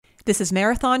This is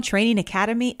Marathon Training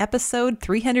Academy, episode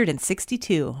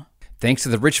 362. Thanks to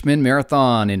the Richmond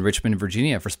Marathon in Richmond,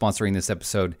 Virginia for sponsoring this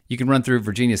episode. You can run through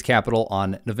Virginia's capital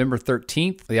on November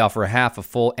 13th. They offer a half, a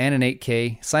full, and an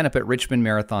 8K. Sign up at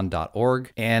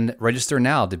richmondmarathon.org and register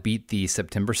now to beat the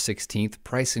September 16th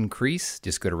price increase.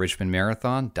 Just go to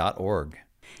richmondmarathon.org.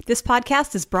 This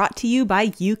podcast is brought to you by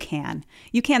UCAN.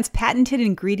 UCAN's patented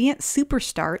ingredient,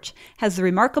 Superstarch, has the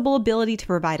remarkable ability to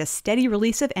provide a steady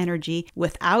release of energy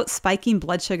without spiking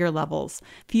blood sugar levels.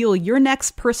 Fuel your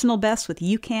next personal best with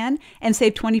UCAN and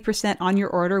save 20% on your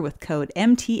order with code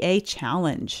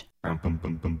MTACHALLENGE.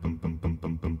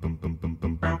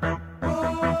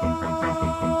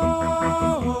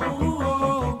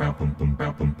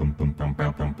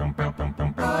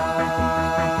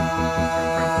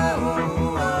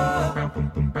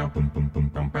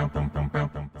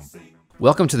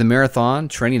 Welcome to the Marathon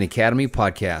Training Academy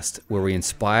podcast, where we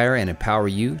inspire and empower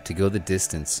you to go the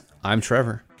distance. I'm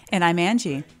Trevor. And I'm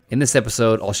Angie. In this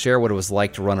episode, I'll share what it was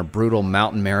like to run a brutal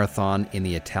mountain marathon in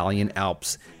the Italian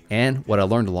Alps and what I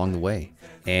learned along the way.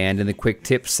 And in the quick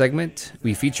tips segment,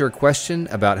 we feature a question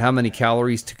about how many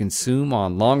calories to consume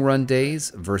on long run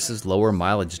days versus lower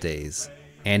mileage days.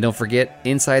 And don't forget,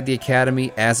 inside the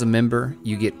Academy, as a member,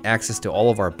 you get access to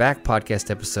all of our back podcast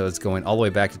episodes going all the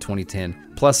way back to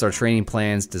 2010, plus our training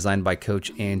plans designed by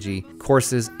Coach Angie,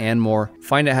 courses, and more.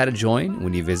 Find out how to join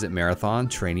when you visit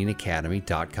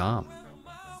marathontrainingacademy.com.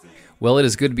 Well, it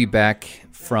is good to be back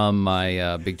from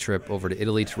my big trip over to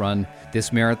Italy to run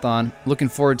this marathon. Looking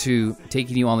forward to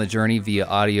taking you on the journey via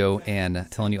audio and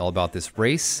telling you all about this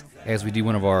race as we do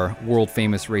one of our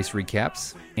world-famous race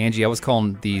recaps. Angie, I was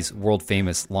calling these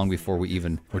world-famous long before we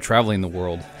even were traveling the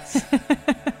world.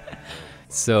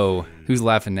 So, who's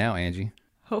laughing now, Angie?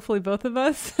 Hopefully both of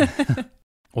us.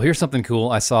 Well, here's something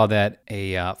cool. I saw that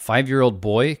a 5-year-old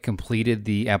boy completed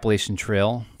the Appalachian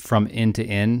Trail from end to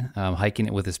end, hiking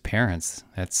it with his parents.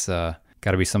 That's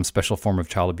got to be some special form of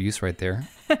child abuse right there.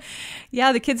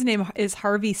 Yeah, the kid's name is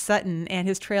Harvey Sutton, and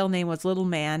his trail name was Little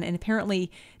Man. And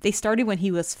apparently they started when he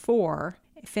was 4,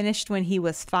 finished when he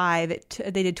was 5.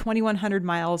 They did 2,100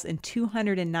 miles in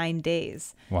 209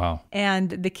 days. Wow. And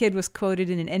the kid was quoted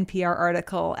in an NPR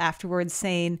article afterwards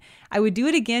saying, "I would do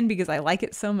it again because I like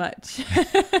it so much."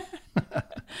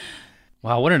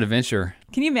 Wow, what an adventure.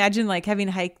 Can you imagine having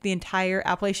hiked the entire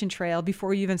Appalachian Trail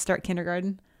before you even start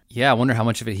kindergarten? Yeah, I wonder how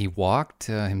much of it he walked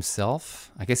himself.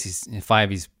 I guess he's 5,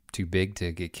 he's too big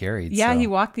to get carried. Yeah, so. He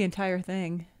walked the entire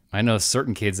thing. I know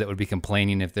certain kids that would be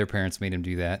complaining if their parents made him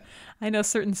do that. I know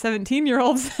certain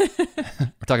 17-year-olds.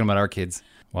 We're talking about our kids.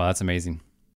 Wow, that's amazing.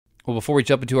 Well, before we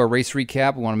jump into our race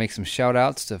recap, we want to make some shout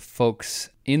outs to folks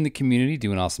in the community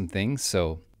doing awesome things.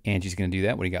 So Angie's going to do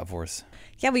that. What do you got for us?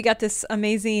 Yeah, we got this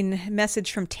amazing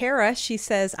message from Tara. She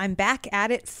says, "I'm back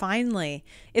at it finally.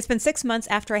 It's been 6 months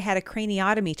after I had a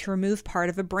craniotomy to remove part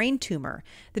of a brain tumor.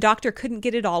 The doctor couldn't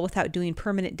get it all without doing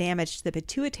permanent damage to the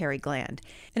pituitary gland.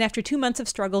 And after 2 months of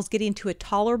struggles getting to a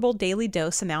tolerable daily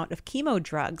dose amount of chemo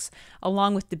drugs,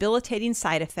 along with debilitating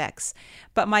side effects.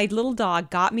 But my little dog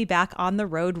got me back on the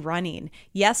road running.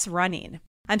 Yes, running.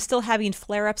 I'm still having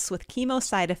flare-ups with chemo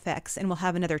side effects and will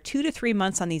have another 2 to 3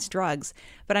 months on these drugs,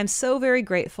 but I'm so very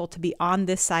grateful to be on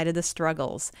this side of the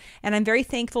struggles. And I'm very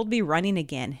thankful to be running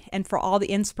again and for all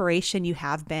the inspiration you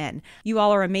have been. You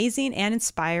all are amazing and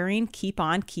inspiring. Keep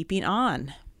on keeping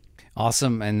on."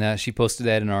 Awesome. And she posted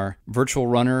that in our virtual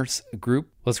runners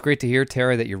group. Well, it's great to hear,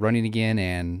 Tara, that you're running again,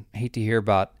 and I hate to hear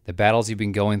about the battles you've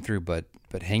been going through, but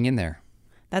hang in there.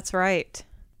 That's right.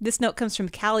 This note comes from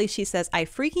Callie. She says, "I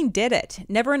freaking did it.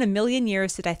 Never in a million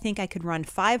years did I think I could run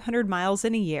 500 miles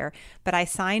in a year, but I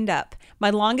signed up. My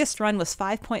longest run was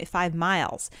 5.5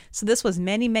 miles, so this was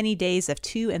many, many days of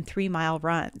 2 and 3 mile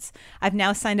runs. I've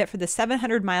now signed up for the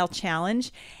 700-mile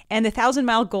challenge, and the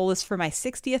 1,000-mile goal is for my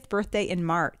 60th birthday in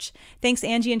March. Thanks,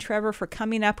 Angie and Trevor, for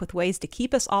coming up with ways to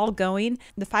keep us all going.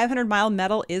 The 500-mile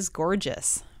medal is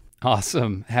gorgeous."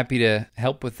 Awesome. Happy to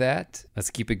help with that. Let's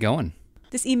keep it going.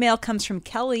 This email comes from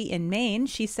Kelly in Maine.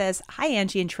 She says, "Hi,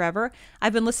 Angie and Trevor.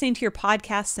 I've been listening to your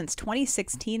podcast since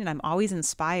 2016, and I'm always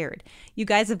inspired. You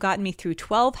guys have gotten me through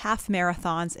 12 half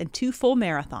marathons and 2 full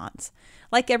marathons.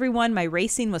 Like everyone, my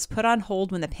racing was put on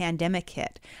hold when the pandemic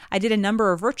hit. I did a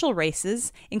number of virtual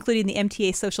races, including the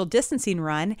MTA Social Distancing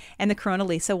Run and the Corona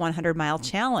Lisa 100-Mile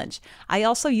Challenge. I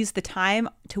also used the time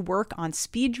to work on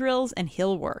speed drills and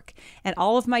hill work, and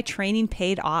all of my training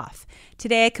paid off.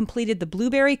 Today I completed the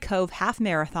Blueberry Cove Half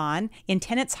Marathon in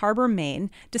Tennants Harbor, Maine.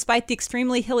 Despite the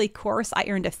extremely hilly course, I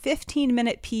earned a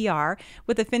 15-minute PR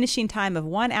with a finishing time of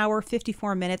 1 hour,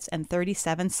 54 minutes, and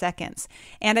 37 seconds.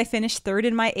 And I finished third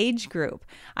in my age group.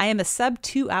 I am a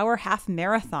sub-2-hour half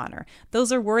marathoner.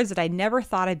 Those are words that I never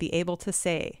thought I'd be able to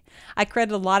say. I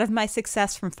credit a lot of my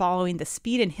success from following the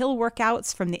speed and hill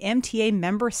workouts from the MTA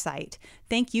member site.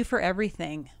 Thank you for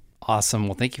everything. Awesome.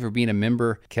 Well, thank you for being a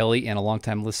member, Kelly, and a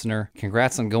longtime listener.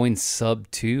 Congrats on going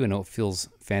sub-2. I know it feels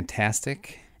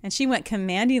fantastic. And she went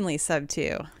commandingly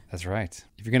sub-2. That's right.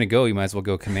 If you're going to go, you might as well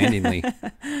go commandingly.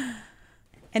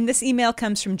 And this email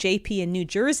comes from JP in New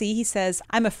Jersey. He says,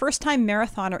 I'm a first-time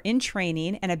marathoner in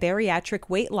training and a bariatric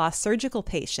weight loss surgical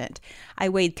patient. I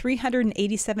weighed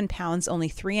 387 pounds only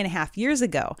 3.5 years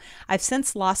ago. I've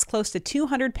since lost close to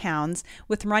 200 pounds,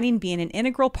 with running being an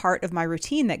integral part of my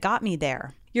routine that got me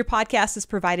there. Your podcast has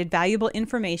provided valuable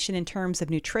information in terms of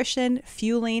nutrition,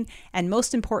 fueling, and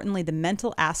most importantly, the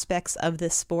mental aspects of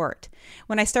this sport.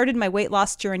 When I started my weight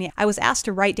loss journey, I was asked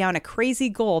to write down a crazy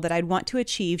goal that I'd want to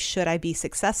achieve should I be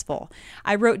successful.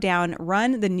 I wrote down,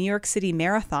 run the New York City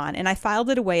Marathon, and I filed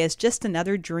it away as just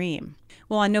another dream.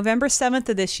 Well, on November 7th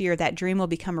of this year, that dream will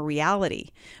become a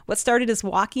reality. What started as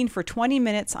walking for 20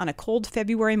 minutes on a cold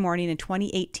February morning in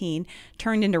 2018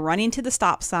 turned into running to the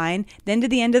stop sign, then to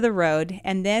the end of the road,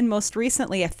 and then most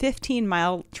recently a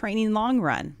 15-mile training long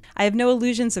run. I have no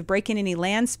illusions of breaking any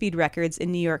land speed records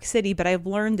in New York City, but I've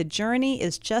learned the journey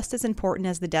is just as important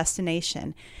as the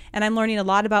destination. And I'm learning a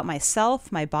lot about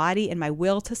myself, my body, and my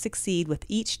will to succeed with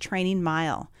each training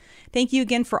mile. Thank you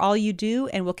again for all you do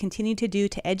and will continue to do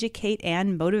to educate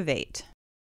and motivate.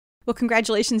 Well,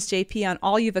 congratulations, JP, on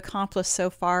all you've accomplished so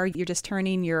far. You're just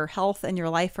turning your health and your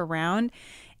life around.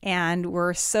 And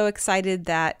we're so excited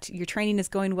that your training is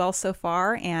going well so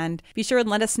far. And be sure and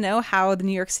let us know how the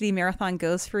New York City Marathon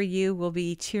goes for you. We'll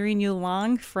be cheering you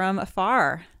along from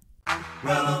afar.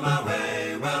 Well on my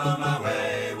way, well on my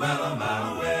way, well on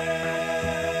my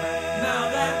way. Now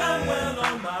that I'm well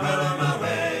on my way, well on my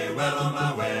way, well on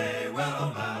my way, well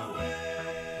on my way.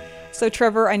 So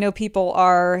Trevor, I know people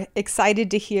are excited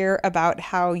to hear about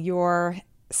how your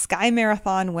Sky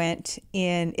Marathon went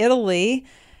in Italy.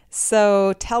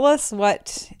 So tell us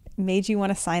what made you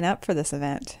want to sign up for this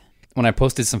event. When I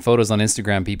posted some photos on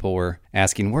Instagram, people were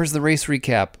asking, where's the race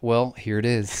recap? Well, here it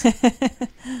is.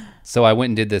 So I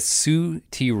went and did the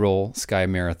Südtirol Sky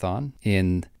Marathon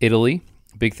in Italy.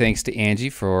 Big thanks to Angie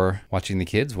for watching the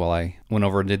kids while I went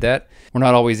over and did that. We're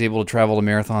not always able to travel to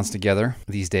marathons together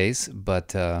these days,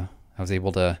 but I was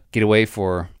able to get away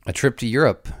for a trip to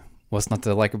Europe. What's not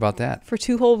to like about that? For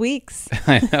 2 whole weeks.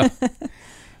 I know.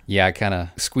 Yeah, I kind of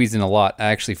squeezed in a lot. I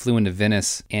actually flew into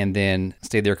Venice and then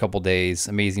stayed there a couple days.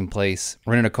 Amazing place.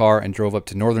 Rented a car and drove up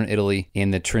to northern Italy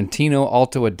in the Trentino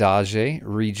Alto Adige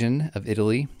region of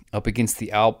Italy, up against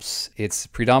the Alps. It's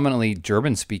predominantly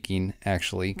German-speaking,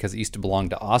 actually, because it used to belong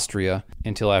to Austria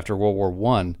until after World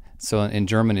War I. So in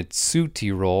German, it's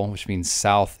Südtirol, which means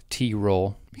South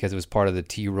Tyrol, because it was part of the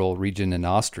Tyrol region in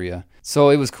Austria.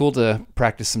 So it was cool to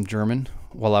practice some German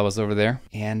while I was over there,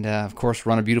 and of course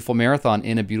run a beautiful marathon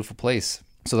in a beautiful place.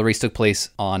 So the race took place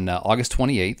on August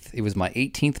 28th. It was my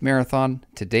 18th marathon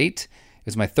to date. It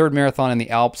was my 3rd marathon in the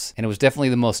Alps, and it was definitely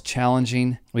the most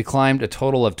challenging. We climbed a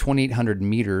total of 2,800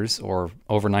 meters, or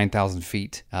over 9,000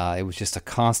 feet. It was just a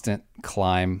constant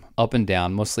climb, up and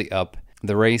down, mostly up.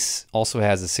 The race also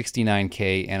has a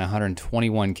 69K and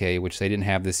 121K, which they didn't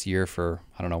have this year for,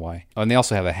 I don't know why. Oh, and they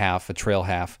also have a trail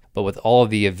half. But with all of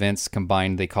the events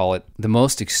combined, they call it the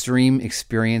most extreme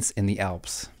experience in the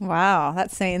Alps. Wow,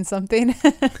 that's saying something.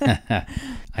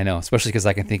 I know, especially because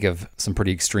I can think of some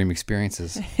pretty extreme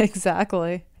experiences.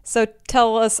 Exactly. So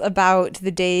tell us about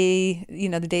the day,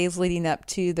 the days leading up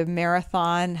to the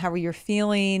marathon, how you're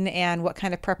feeling, and what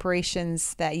kind of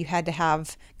preparations that you had to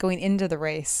have going into the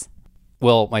race.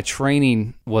 Well, my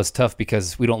training was tough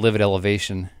because we don't live at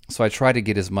elevation. So I tried to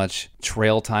get as much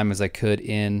trail time as I could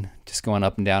in, just going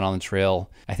up and down on the trail.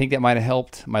 I think that might have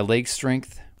helped my leg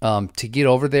strength. To get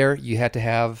over there, you had to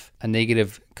have a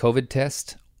negative COVID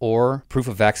test or proof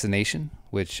of vaccination,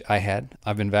 which I had.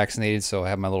 I've been vaccinated, so I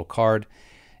have my little card.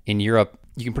 In Europe,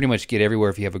 you can pretty much get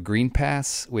everywhere if you have a green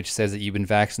pass, which says that you've been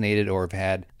vaccinated or have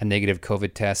had a negative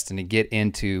COVID test. And to get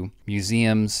into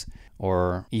museums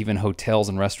or even hotels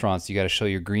and restaurants, you got to show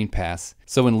your green pass.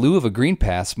 So in lieu of a green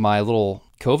pass, my little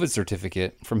COVID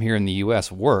certificate from here in the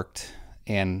U.S. worked,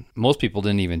 and most people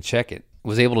didn't even check it.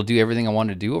 Was able to do everything I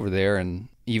wanted to do over there, and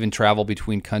even travel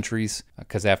between countries,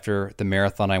 because after the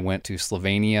marathon I went to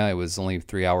Slovenia. It was only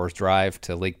 3 hours drive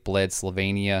to Lake Bled,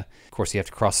 Slovenia. Of course, you have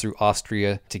to cross through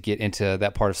Austria to get into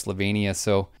that part of Slovenia.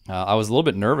 So I was a little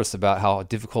bit nervous about how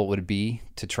difficult it would be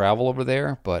to travel over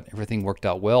there, but everything worked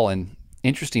out well. And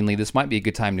interestingly, this might be a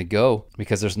good time to go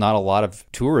because there's not a lot of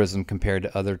tourism compared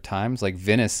to other times. Like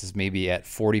Venice is maybe at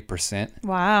 40%.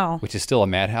 Wow. Which is still a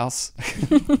madhouse.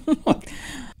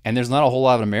 And there's not a whole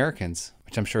lot of Americans,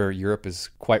 which I'm sure Europe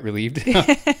is quite relieved.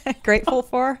 Grateful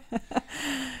for.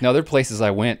 Now, there are places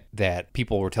I went that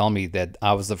people were telling me that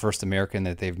I was the first American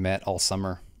that they've met all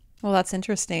summer. Well, that's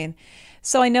interesting.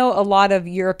 So I know a lot of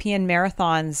European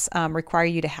marathons require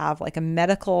you to have like a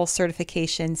medical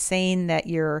certification saying that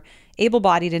you're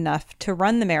able-bodied enough to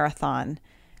run the marathon.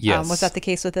 Yes. Was that the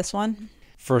case with this one?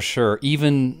 For sure.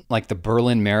 Even like the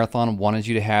Berlin Marathon wanted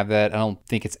you to have that. I don't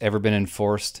think it's ever been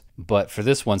enforced. But for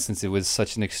this one, since it was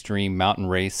such an extreme mountain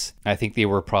race, I think they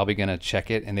were probably going to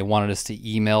check it, and they wanted us to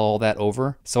email all that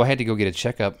over. So I had to go get a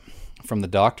checkup from the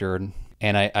doctor,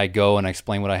 and I go and I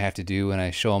explain what I have to do, and I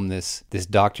show them this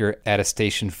doctor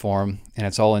attestation form, and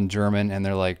it's all in German. And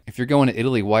they're like, if you're going to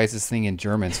Italy, why is this thing in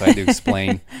German? So I had to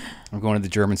explain. I'm going to the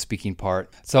German-speaking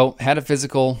part. So had a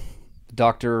physical.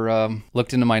 Doctor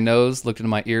looked into my nose, looked into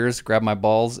my ears, grabbed my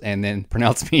balls, and then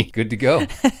pronounced me good to go.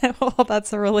 Well,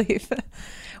 that's a relief.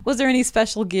 Was there any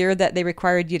special gear that they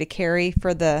required you to carry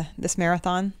for this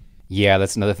marathon? Yeah,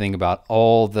 that's another thing about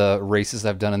all the races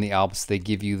I've done in the Alps. They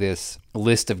give you this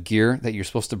list of gear that you're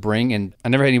supposed to bring, and I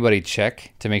never had anybody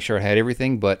check to make sure I had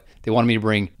everything, but they wanted me to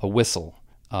bring a whistle,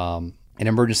 an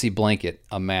emergency blanket,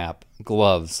 a map,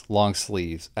 gloves, long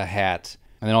sleeves, a hat,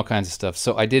 and then all kinds of stuff.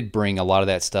 So I did bring a lot of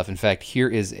that stuff. In fact, here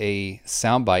is a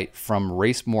soundbite from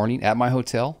race morning at my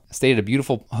hotel. I stayed at a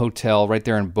beautiful hotel right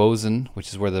there in Bozen, which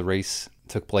is where the race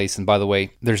took place. And by the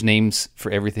way, there's names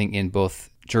for everything in both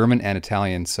German and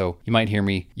Italian, so you might hear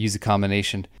me use a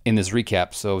combination in this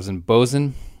recap. So it was in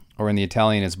Bozen, or in the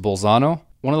Italian it's Bolzano,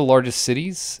 one of the largest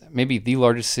cities, maybe the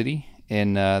largest city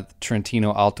in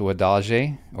Trentino Alto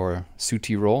Adige, or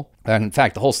Südtirol. And in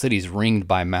fact, the whole city is ringed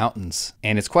by mountains,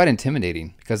 and it's quite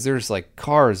intimidating because there's like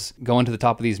cars going to the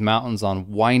top of these mountains on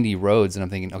windy roads, and I'm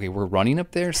thinking, okay, we're running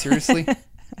up there? Seriously?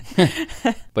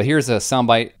 But here's a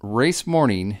soundbite, race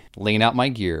morning, laying out my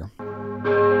gear.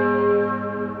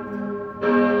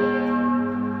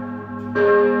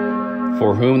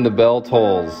 For whom the bell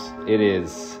tolls, it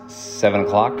is 7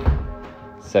 o'clock,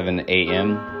 7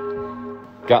 a.m.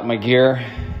 Got my gear.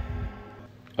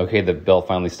 Okay, the bell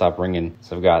finally stopped ringing.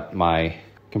 So I've got my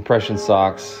compression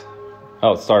socks.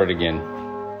 Oh, it started again.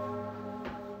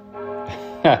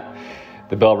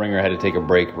 The bell ringer had to take a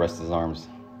break, rest his arms.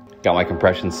 Got my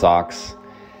compression socks,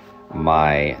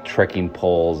 my trekking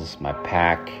poles, my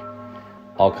pack,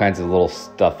 all kinds of little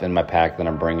stuff in my pack that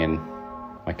I'm bringing.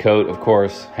 My coat, of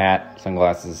course, hat,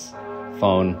 sunglasses,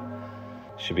 phone.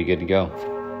 Should be good to go.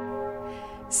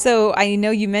 So I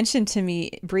know you mentioned to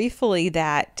me briefly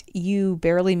that you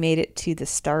barely made it to the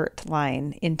start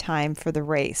line in time for the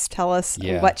race. Tell us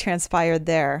what transpired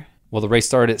there. Well, the race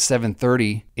started at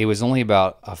 7:30. It was only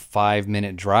about a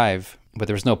 5-minute drive, but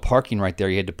there was no parking right there.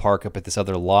 You had to park up at this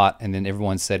other lot, and then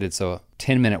everyone said it's a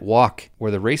 10-minute walk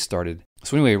where the race started.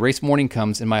 So anyway, race morning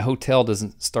comes, and my hotel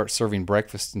doesn't start serving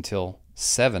breakfast until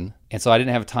 7. And so I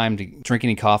didn't have time to drink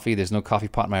any coffee. There's no coffee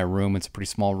pot in my room. It's a pretty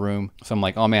small room. So I'm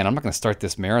like, oh man, I'm not going to start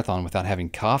this marathon without having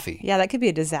coffee. Yeah, that could be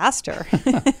a disaster.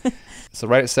 So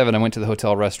right at 7, I went to the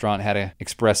hotel restaurant, had an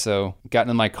espresso, got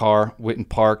in my car, went and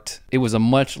parked. It was a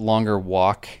much longer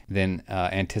walk than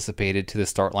anticipated to the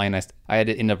start line. I had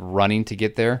to end up running to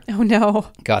get there. Oh no.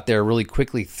 Got there really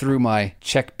quickly, threw my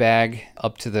check bag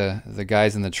up to the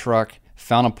guys in the truck,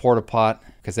 found a porta pot,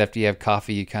 because after you have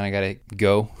coffee, you kind of got to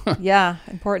go. Yeah,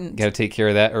 important. Got to take care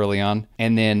of that early on.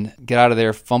 And then get out of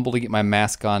there, fumble to get my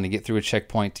mask on, to get through a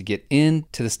checkpoint, to get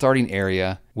into the starting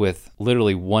area with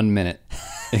literally 1 minute.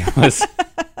 It was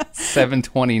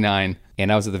 7:29,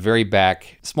 and I was at the very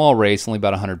back. Small race, only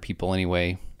about 100 people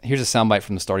anyway. Here's a soundbite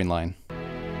from the starting line.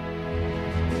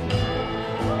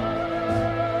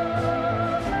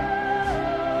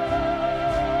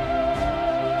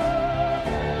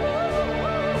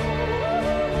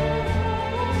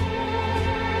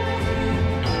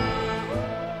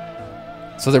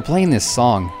 So they're playing this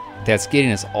song that's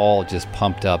getting us all just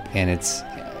pumped up, and it's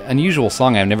an unusual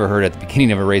song. I've never heard at the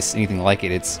beginning of a race anything like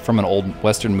it. It's from an old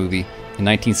Western movie. In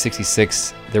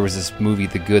 1966, there was this movie,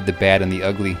 The Good, the Bad, and the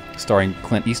Ugly, starring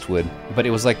Clint Eastwood. But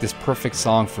it was like this perfect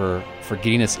song for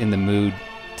getting us in the mood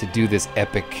to do this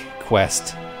epic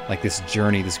quest, like this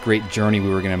journey, this great journey we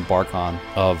were going to embark on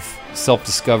of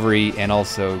self-discovery and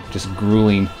also just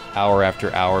grueling hour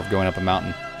after hour of going up a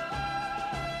mountain.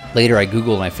 Later, I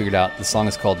Googled and I figured out the song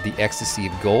is called The Ecstasy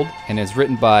of Gold, and it's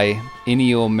written by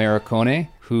Ennio Morricone,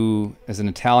 who is an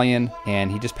Italian,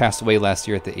 and he just passed away last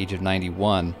year at the age of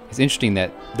 91. It's interesting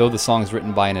that though the song is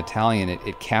written by an Italian,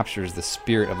 it captures the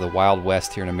spirit of the Wild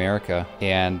West here in America,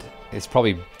 and it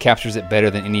probably captures it better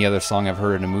than any other song I've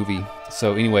heard in a movie.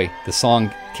 So anyway, the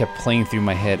song kept playing through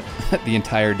my head the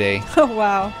entire day. Oh,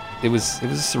 wow. It was a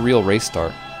surreal race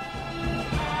start.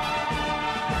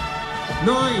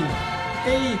 9,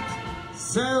 8,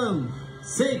 7,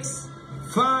 6,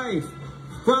 5,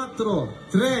 4,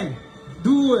 3,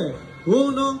 2,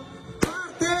 1,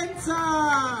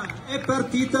 partenza! È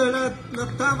partita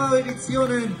l'ottava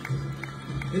edizione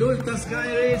dell'Ultra Sky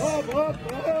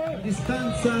Race,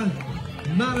 distanza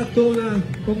maratona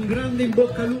con grande in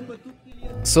bocca al lupo a tutti gli...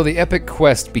 So the epic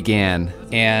quest began,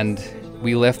 and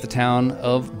we left the town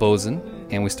of Bozen,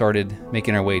 and we started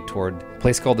making our way toward a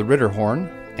place called the Ritterhorn.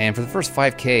 And for the first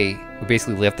 5K, we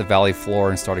basically left the valley floor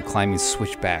and started climbing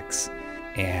switchbacks.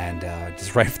 And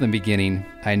just right from the beginning,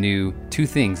 I knew two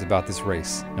things about this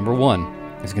race. Number one,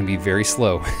 it was going to be very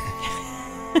slow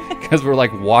because we're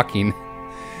like walking.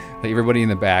 Like everybody in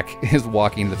the back is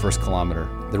walking the first kilometer.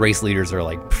 The race leaders are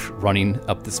like running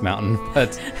up this mountain,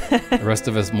 but the rest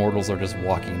of us mortals are just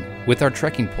walking with our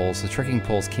trekking poles. The trekking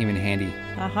poles came in handy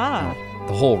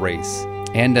the whole race.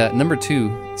 And number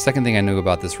two, second thing I knew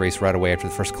about this race right away after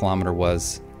the first kilometer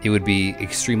was it would be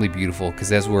extremely beautiful,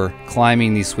 because as we're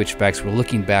climbing these switchbacks, we're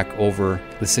looking back over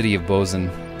the city of Bozen.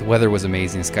 The weather was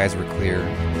amazing, the skies were clear.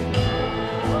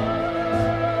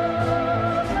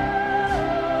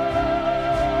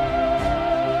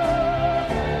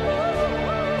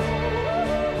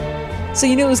 So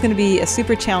you knew it was going to be a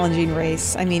super challenging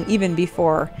race. I mean, even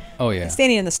before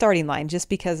standing in the starting line, just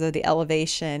because of the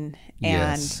elevation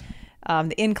and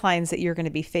the inclines that you're going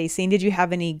to be facing. Did you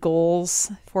have any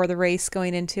goals for the race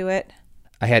going into it?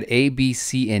 I had A, B,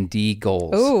 C, and D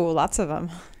goals. Oh, lots of them.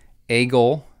 A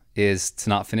goal is to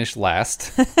not finish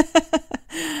last.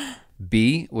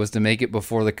 B was to make it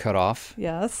before the cutoff.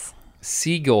 Yes.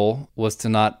 C goal was to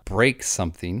not break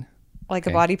something. Like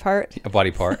a body part? A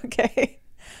body part. Okay.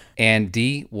 And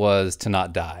D was to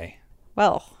not die.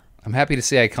 Well, I'm happy to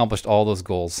say I accomplished all those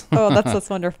goals. Oh, that's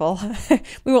wonderful.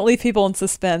 We won't leave people in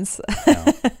suspense. No.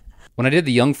 When I did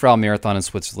the Jungfrau Marathon in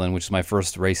Switzerland, which is my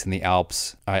first race in the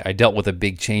Alps, I dealt with a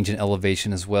big change in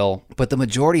elevation as well. But the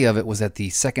majority of it was at the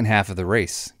second half of the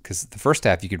race, because the first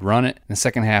half you could run it, and the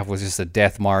second half was just a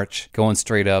death march, going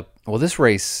straight up. Well, this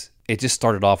race, it just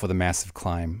started off with a massive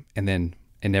climb, and then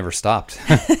it never stopped.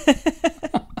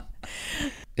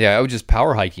 Yeah, I was just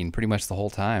power hiking pretty much the whole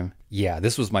time. Yeah,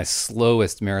 this was my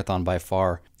slowest marathon by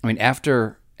far. I mean,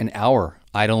 after an hour,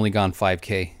 I'd only gone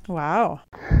 5K. Wow.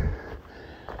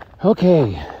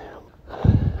 Okay.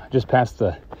 I just passed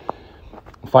the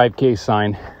 5K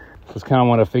sign. So it's kind of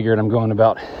what I figured. I'm going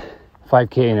about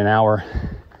 5K in an hour.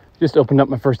 Just opened up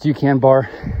my first UCAN bar.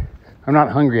 I'm not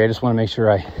hungry. I just want to make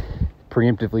sure I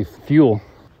preemptively fuel.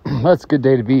 That's a good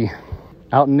day to be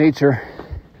out in nature.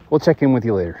 We'll check in with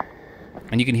you later.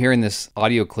 And you can hear in this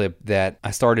audio clip that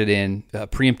I started in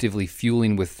preemptively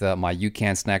fueling with my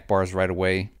UCAN snack bars right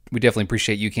away. We definitely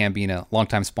appreciate UCAN being a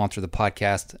longtime sponsor of the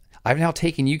podcast. I've now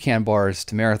taken UCAN bars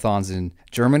to marathons in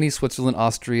Germany, Switzerland,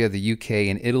 Austria, the UK,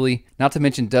 and Italy, not to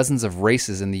mention dozens of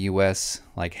races in the US,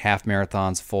 like half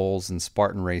marathons, fulls, and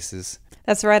Spartan races.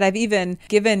 That's right. I've even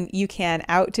given UCAN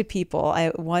out to people.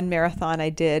 One marathon I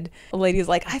did, a lady's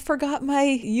like, I forgot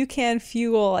my UCAN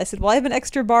fuel. I said, well, I have an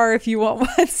extra bar if you want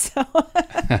one. So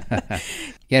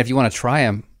yeah, if you want to try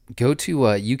them, go to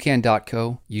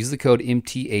ucan.co, use the code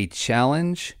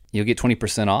MTAChallenge. You'll get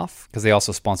 20% off because they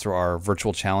also sponsor our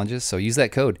virtual challenges. So use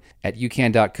that code at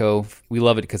ucan.co. We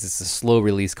love it because it's a slow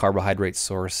release carbohydrate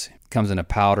source. It comes in a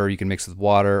powder you can mix with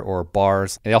water or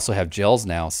bars. They also have gels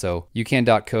now. So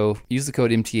ucan.co, use the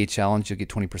code MTAChallenge. You'll get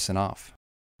 20% off.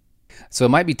 So it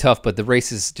might be tough, but the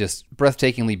race is just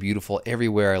breathtakingly beautiful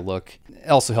everywhere I look. It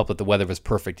also helped that the weather was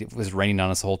perfect. If it was raining on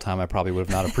us the whole time, I probably would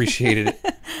have not appreciated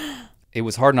it. It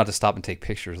was hard not to stop and take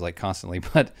pictures like constantly,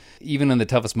 but even in the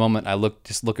toughest moment, I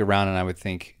just look around and I would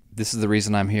think, this is the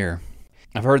reason I'm here.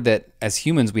 I've heard that as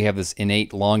humans, we have this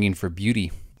innate longing for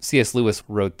beauty. C.S. Lewis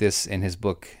wrote this in his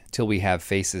book, Till We Have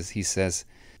Faces. He says,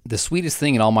 the sweetest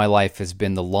thing in all my life has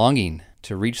been the longing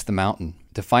to reach the mountain,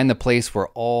 to find the place where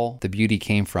all the beauty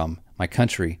came from, my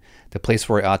country, the place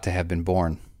where I ought to have been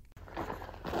born.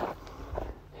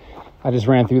 I just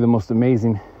ran through the most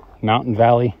amazing mountain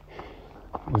valley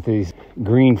with these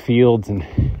green fields and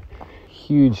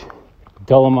huge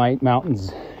Dolomite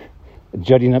mountains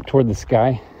jutting up toward the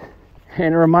sky.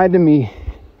 And it reminded me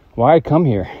why I come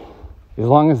here. As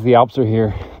long as the Alps are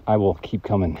here, I will keep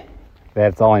coming.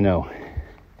 That's all I know.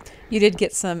 You did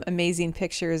get some amazing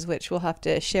pictures, which we'll have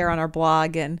to share on our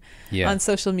blog and on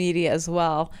social media as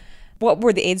well. What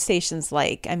were the aid stations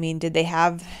like? I mean, did they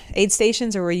have aid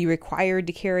stations, or were you required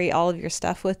to carry all of your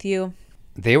stuff with you?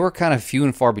 They were kind of few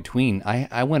and far between.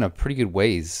 I went a pretty good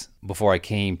ways before I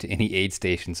came to any aid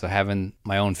station, so having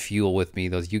my own fuel with me,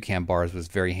 those UCAN bars, was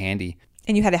very handy.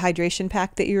 And you had a hydration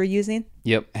pack that you were using?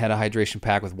 Yep, had a hydration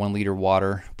pack with 1 liter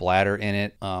water, bladder in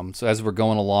it. So as we're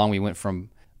going along, we went from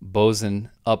Bozen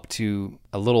up to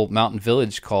a little mountain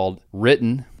village called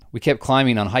Ritten. We kept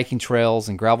climbing on hiking trails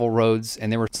and gravel roads,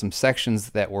 and there were some sections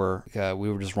that were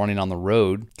we were just running on the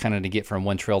road kind of to get from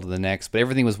one trail to the next, but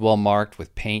everything was well marked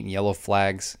with paint and yellow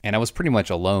flags, and I was pretty much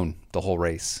alone the whole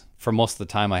race. For most of the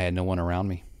time, I had no one around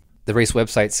me. The race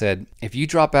website said, if you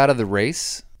drop out of the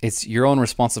race, it's your own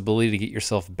responsibility to get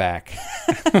yourself back.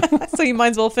 So you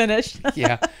might as well finish.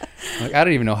 Yeah. Like, I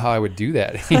don't even know how I would do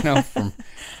that, from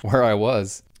where I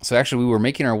was. So actually, we were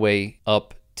making our way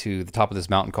up to the top of this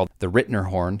mountain called the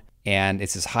Ritterhorn, and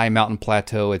it's this high mountain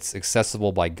plateau. It's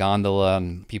accessible by gondola,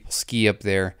 and people ski up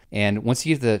there. And once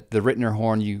you get the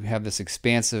Ritterhorn, you have this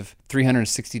expansive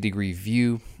 360-degree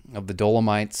view of the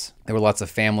Dolomites. There were lots of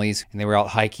families, and they were out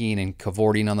hiking and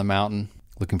cavorting on the mountain.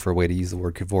 Looking for a way to use the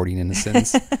word cavorting in a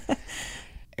sentence.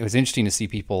 It was interesting to see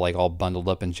people like all bundled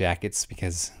up in jackets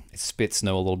because it spit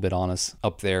snow a little bit on us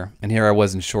up there. And here I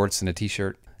was in shorts and a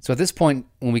t-shirt. So at this point,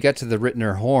 when we got to the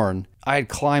Ritterhorn, I had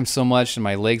climbed so much and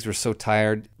my legs were so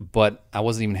tired, but I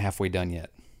wasn't even halfway done yet.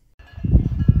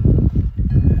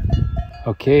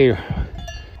 Okay,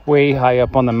 way high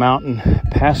up on the mountain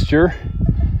pasture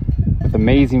with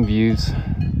amazing views.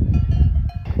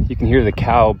 You can hear the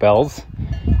cow bells.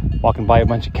 Walking by a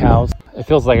bunch of cows. It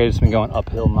feels like I've just been going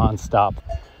uphill nonstop.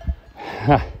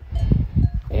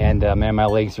 And man, my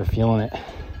legs are feeling it.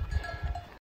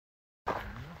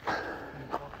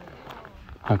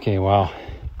 Okay, wow.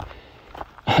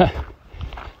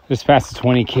 Just past the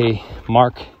 20K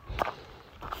mark.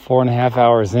 4.5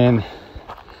 hours in.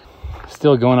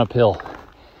 Still going uphill.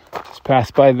 Just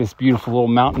passed by this beautiful little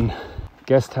mountain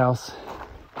guest house.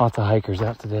 Lots of hikers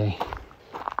out today.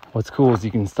 What's cool is you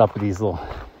can stop at these little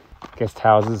guest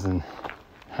houses and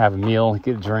have a meal,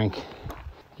 get a drink,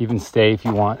 even stay if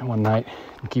you want one night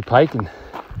and keep hiking.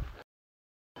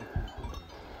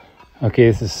 Okay,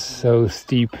 this is so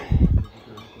steep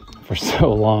for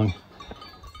so long.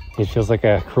 It feels like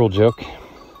a cruel joke,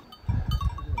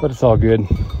 but it's all good.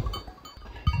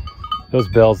 Those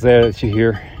bells there that you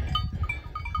hear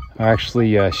are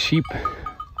actually sheep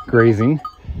grazing.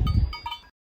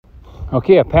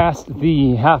 Okay, I passed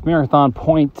the half marathon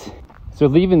point. So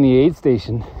leaving the aid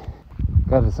station,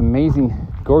 got this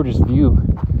amazing, gorgeous view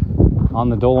on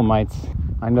the Dolomites.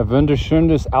 Ein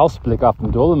wunderschönes Ausblick auf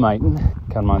den Dolomiten,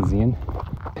 kann man sehen.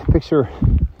 Picture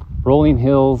rolling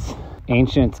hills,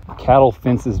 ancient cattle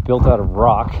fences built out of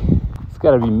rock. It's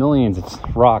got to be millions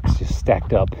of rocks just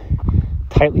stacked up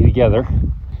tightly together.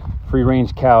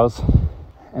 Free-range cows.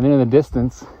 And then in the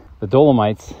distance, the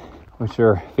Dolomites, which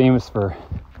are famous for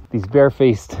these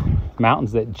bare-faced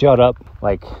mountains that jut up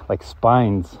like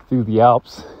spines through the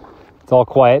Alps. It's all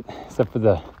quiet except for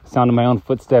the sound of my own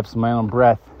footsteps and my own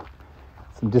breath.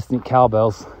 Some distant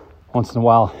cowbells. Once in a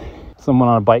while, someone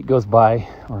on a bike goes by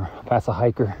or past a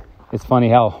hiker. It's funny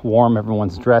how warm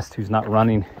everyone's dressed who's not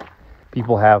running.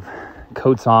 People have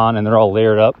coats on and they're all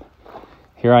layered up.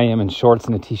 Here I am in shorts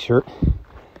and a t-shirt.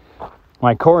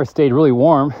 My core stayed really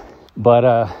warm,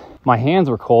 but my hands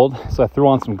were cold, so I threw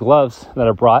on some gloves that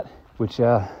I brought, which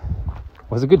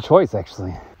was a good choice,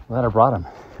 actually. I'm glad I brought them.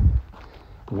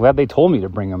 I'm glad they told me to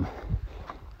bring them,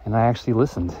 and I actually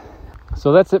listened.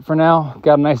 So that's it for now.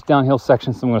 Got a nice downhill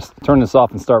section, so I'm going to turn this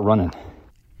off and start running.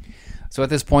 So at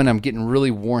this point, I'm getting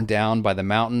really worn down by the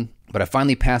mountain, but I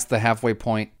finally passed the halfway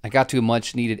point. I got to a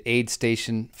much-needed aid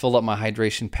station, filled up my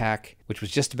hydration pack, which was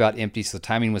just about empty, so the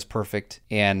timing was perfect.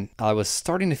 And I was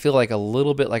starting to feel like a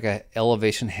little bit like an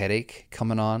elevation headache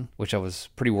coming on, which I was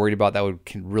pretty worried about. That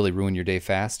can really ruin your day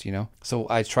fast, So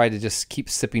I tried to just keep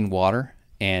sipping water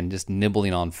and just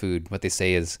nibbling on food. What they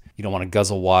say is you don't want to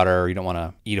guzzle water, or you don't want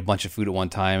to eat a bunch of food at one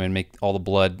time and make all the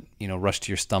blood, rush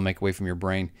to your stomach away from your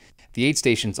brain. The aid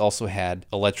stations also had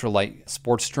electrolyte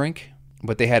sports drink,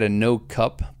 but they had a no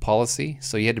cup policy,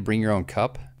 so you had to bring your own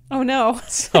cup. Oh no.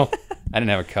 So I didn't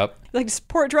have a cup. Like just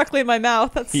pour it directly in my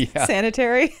mouth. That's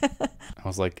sanitary. I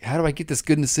was like, how do I get this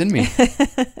goodness in me?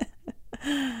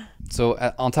 So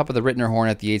on top of the Ritterhorn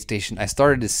at the aid station, I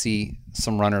started to see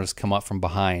some runners come up from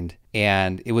behind.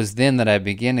 And it was then that I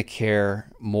began to care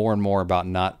more and more about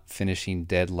not finishing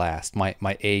dead last, my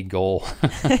A goal.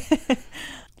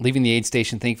 Leaving the aid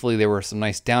station, thankfully, there were some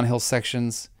nice downhill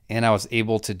sections. and I was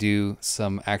able to do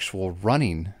some actual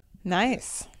running.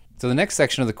 Nice. So the next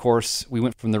section of the course, we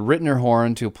went from the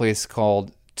Ritterhorn to a place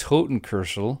called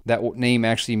Totenkirchel. That name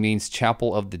actually means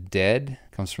Chapel of the Dead.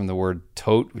 It comes from the word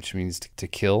tot, which means to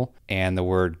kill, and the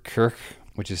word kirch,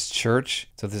 which is church.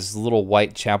 So this is a little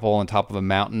white chapel on top of a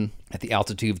mountain at the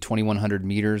altitude of 2,100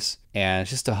 meters. And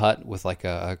it's just a hut with like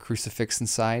a crucifix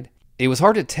inside. It was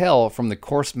hard to tell from the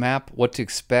course map what to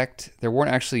expect. There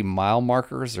weren't actually mile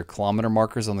markers or kilometer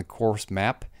markers on the course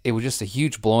map. It was just a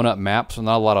huge blown up map, so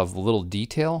not a lot of little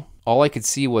detail. All I could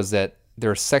see was that there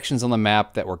are sections on the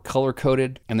map that were color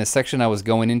coded, and the section I was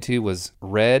going into was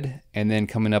red, and then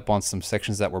coming up on some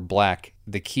sections that were black.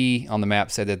 The key on the map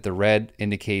said that the red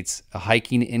indicates a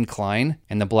hiking incline,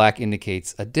 and the black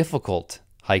indicates a difficult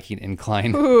hiking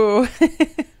incline. Ooh.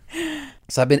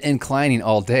 So I've been inclining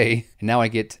all day, and now I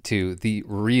get to the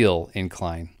real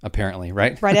incline, apparently,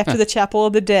 right? Right after the Chapel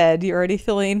of the Dead, you're already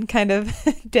feeling kind of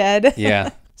dead.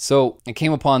 Yeah. So I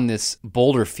came upon this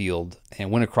boulder field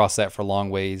and went across that for a long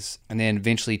ways, and then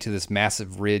eventually to this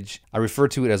massive ridge. I refer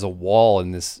to it as a wall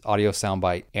in this audio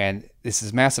soundbite, and this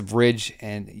is massive ridge,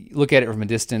 and you look at it from a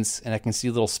distance, and I can see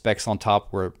little specks on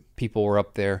top where people were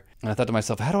up there. And I thought to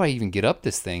myself, how do I even get up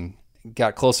this thing?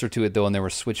 Got closer to it though, and there were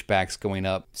switchbacks going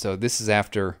up. So this is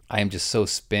after I am just so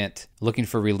spent, looking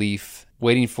for relief,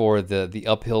 waiting for the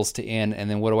uphills to end, and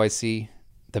then what do I see?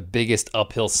 The biggest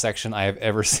uphill section I have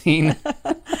ever seen.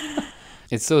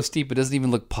 It's so steep it doesn't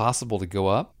even look possible to go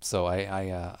up. So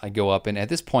I go up, and at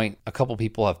this point a couple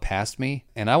people have passed me,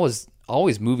 and I was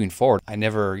always moving forward. I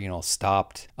never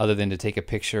stopped other than to take a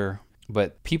picture.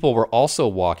 But people were also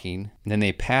walking, and then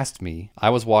they passed me. I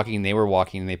was walking, they were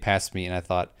walking, and they passed me, and I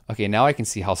thought, okay, now I can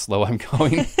see how slow I'm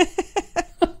going.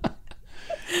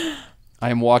 I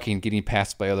am walking, getting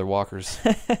passed by other walkers.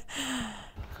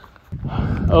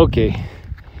 Okay.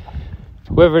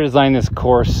 Whoever designed this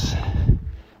course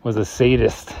was a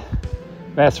sadist.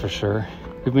 That's for sure.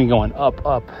 We've been going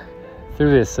up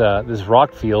through this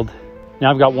rock field.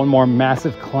 Now I've got one more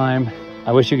massive climb.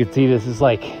 I wish you could see this. It's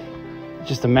like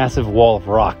just a massive wall of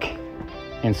rock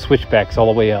and switchbacks all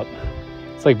the way up.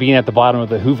 It's like being at the bottom of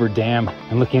the Hoover Dam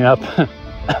and looking up.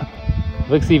 It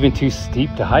looks even too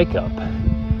steep to hike up.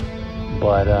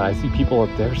 But I see people up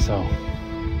there, so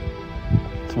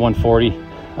it's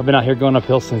 1:40. I've been out here going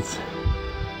uphill since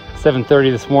 7:30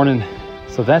 this morning.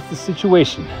 So that's the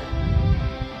situation.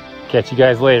 Catch you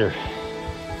guys later.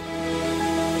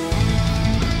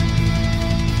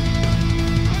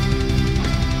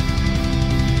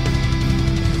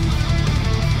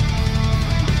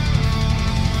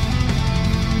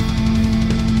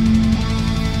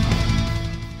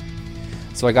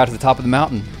 So I got to the top of the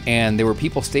mountain, and there were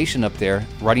people stationed up there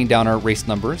writing down our race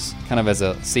numbers, kind of as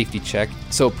a safety check.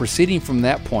 So proceeding from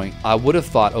that point, I would have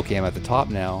thought, okay, I'm at the top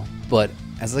now. But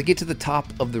as I get to the top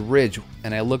of the ridge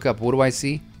and I look up, what do I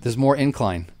see? There's more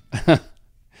incline. I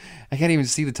can't even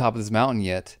see the top of this mountain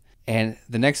yet. And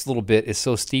the next little bit is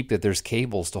so steep that there's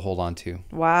cables to hold on to.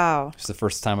 Wow. It's the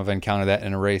first time I've encountered that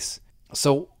in a race.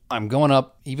 So I'm going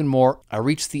up even more. I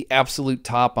reach the absolute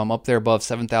top. I'm up there above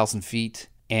 7,000 feet.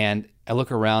 And I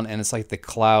look around, and it's like the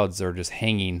clouds are just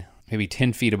hanging maybe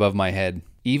 10 feet above my head.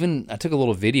 Even I took a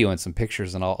little video and some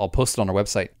pictures, and I'll post it on our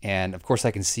website. And of course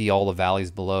I can see all the valleys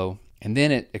below. And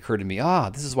then it occurred to me,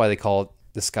 this is why they call it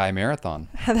the Sky Marathon.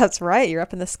 That's right. You're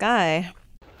up in the sky.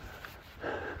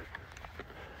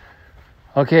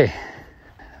 Okay,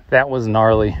 that was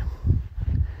gnarly.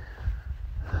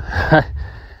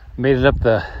 Made it up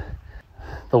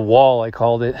the wall, I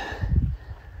called it.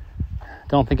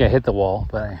 Don't think I hit the wall,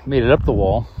 but I made it up the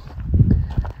wall.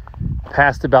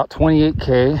 Passed about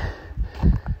 28K.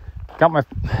 Got my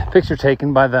picture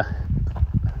taken by the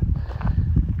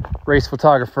race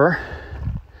photographer.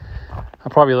 I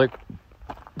probably look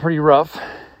pretty rough.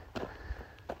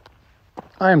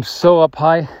 I am so up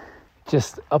high,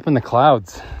 just up in the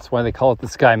clouds. That's why they call it the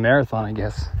Sky Marathon, I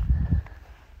guess.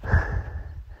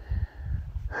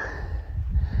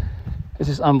 It's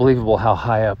just unbelievable how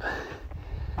high up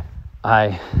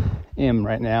I am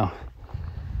right now.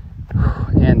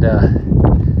 And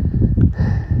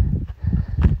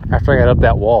after I got up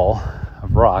that wall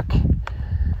of rock,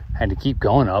 I had to keep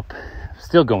going up.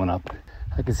 Still going up.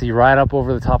 I can see right up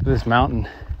over the top of this mountain,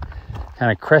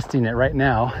 kind of cresting it right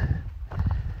now.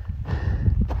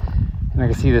 And I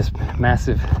can see this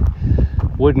massive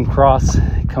wooden cross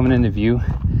coming into view.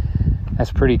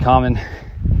 That's pretty common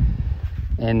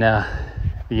in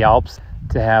the Alps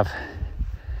to have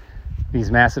these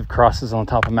massive crosses on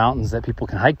top of mountains that people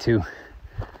can hike to.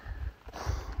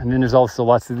 And then there's also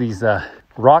lots of these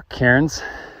rock cairns,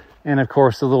 and of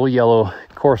course the little yellow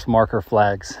course marker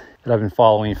flags that I've been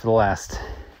following for the last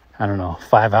I don't know,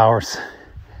 5 hours.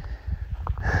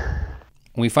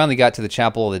 When we finally got to the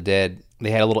Chapel of the Dead,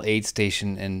 they had a little aid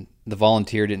station, and the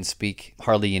volunteer didn't speak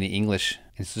hardly any English.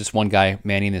 It's just one guy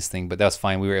manning this thing, but that was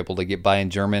fine. We were able to get by in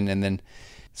German, and then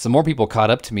some more people caught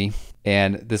up to me,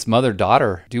 and this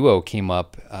mother-daughter duo came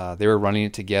up. They were running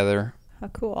it together, How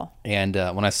cool. and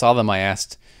when I saw them, I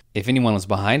asked if anyone was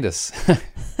behind us.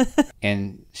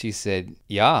 And she said,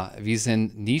 "Ja, wir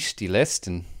sind nicht die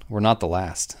Letzten." We're not the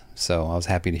last. So I was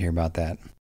happy to hear about that.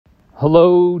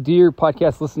 Hello, dear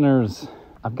podcast listeners.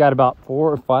 I've got about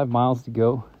 4 or 5 miles to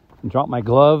go. I dropped my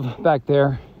glove back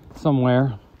there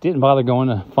somewhere. Didn't bother going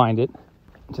to find it.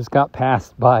 Just got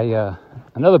passed by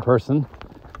another person.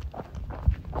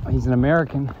 He's an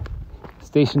American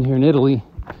stationed here in Italy.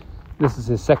 This is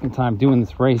his second time doing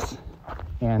this race.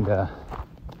 And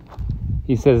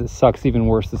he says it sucks even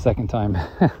worse the second time.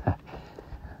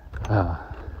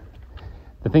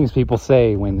 The things people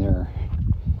say when they're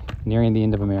nearing the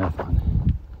end of a marathon.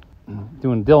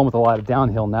 Dealing with a lot of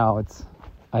downhill now.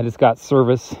 I just got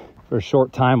service for a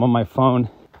short time on my phone,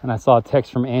 and I saw a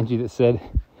text from Angie that said,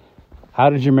 "How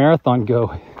did your marathon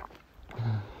go?"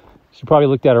 She probably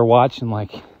looked at her watch and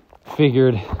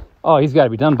figured, "Oh, he's got to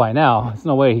be done by now. There's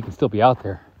no way he can still be out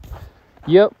there."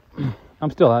 Yep, I'm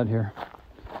still out here,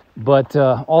 but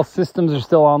all systems are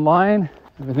still online.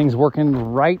 Everything's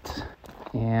working right,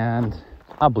 and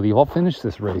I believe I'll finish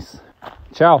this race.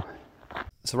 Ciao.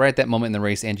 So right at that moment in the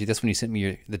race, Angie, that's when you sent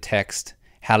me the text,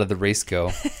 "How did the race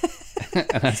go?"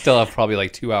 And I still have probably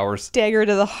 2 hours. Dagger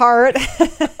to the heart.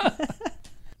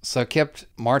 So I kept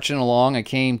marching along. I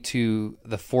came to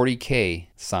the 40K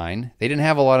sign. They didn't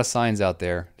have a lot of signs out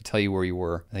there to tell you where you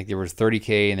were. I think there was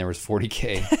 30K and there was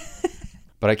 40K.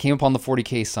 But I came upon the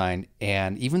 40K sign,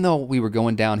 and even though we were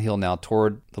going downhill now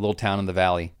toward the little town in the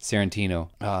valley, Sarantino,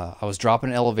 I was dropping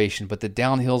in elevation, but the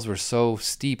downhills were so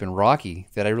steep and rocky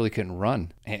that I really couldn't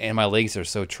run. And my legs are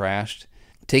so trashed.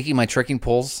 Taking my trekking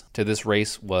poles to this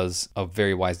race was a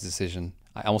very wise decision.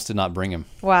 I almost did not bring them.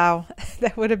 Wow.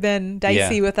 That would have been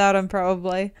dicey without him,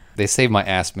 probably. They saved my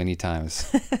ass many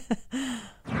times.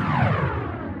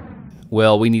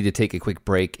 Well, we need to take a quick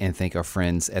break and thank our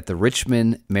friends at the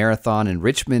Richmond Marathon in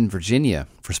Richmond, Virginia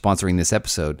for sponsoring this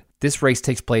episode. This race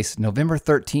takes place November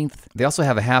 13th. They also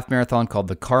have a half marathon called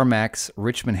the CarMax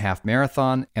Richmond Half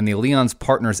Marathon and the Leon's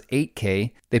Partners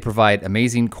 8K. They provide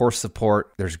amazing course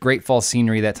support. There's great fall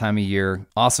scenery that time of year,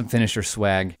 awesome finisher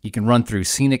swag. You can run through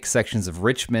scenic sections of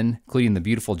Richmond, including the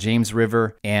beautiful James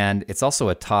River, and it's also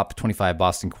a top 25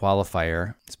 Boston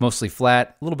qualifier. It's mostly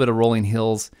flat, a little bit of rolling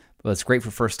hills, but it's great for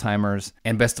first-timers.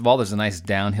 And best of all, there's a nice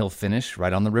downhill finish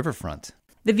right on the riverfront.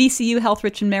 The VCU Health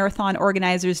Richmond Marathon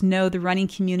organizers know the running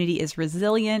community is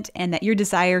resilient and that your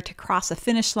desire to cross a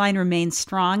finish line remains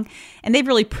strong. And they've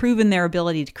really proven their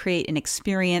ability to create an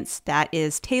experience that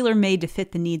is tailor-made to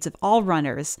fit the needs of all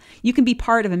runners. You can be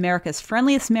part of America's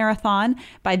friendliest marathon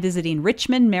by visiting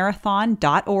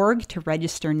richmondmarathon.org to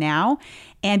register now.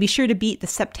 And be sure to beat the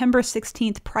September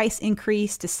 16th price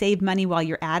increase to save money while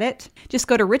you're at it. Just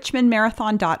go to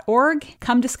richmondmarathon.org,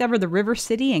 come discover the River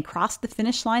City, and cross the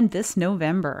finish line this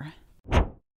November.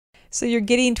 So you're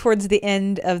getting towards the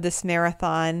end of this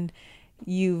marathon.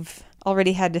 You've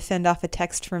already had to fend off a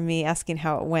text from me asking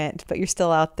how it went, but you're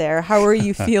still out there. How are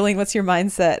you feeling? What's your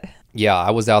mindset? Yeah,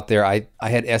 I was out there. I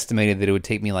had estimated that it would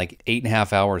take me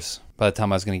 8.5 hours by the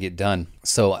time I was going to get done.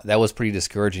 So that was pretty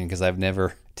discouraging because I've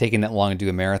never taken that long to do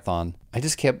a marathon. I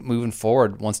just kept moving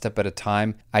forward one step at a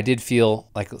time. I did feel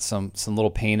some little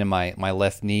pain in my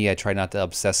left knee. I tried not to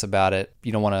obsess about it.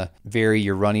 You don't want to vary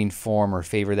your running form or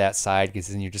favor that side because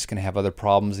then you're just going to have other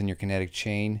problems in your kinetic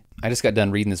chain. I just got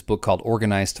done reading this book called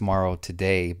Organize Tomorrow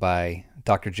Today by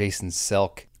Dr. Jason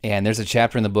Selk. And there's a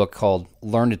chapter in the book called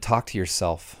Learn to Talk to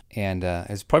Yourself. And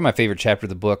it's probably my favorite chapter of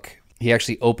the book. He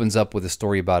actually opens up with a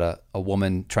story about a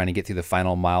woman trying to get through the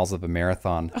final miles of a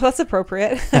marathon. Oh, that's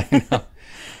appropriate. I know.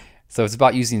 So it's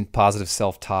about using positive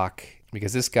self-talk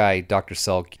because this guy, Dr.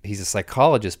 Selk, he's a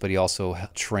psychologist, but he also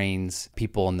trains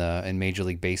people in Major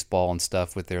League Baseball and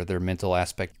stuff with their mental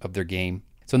aspect of their game.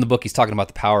 So in the book, he's talking about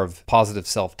the power of positive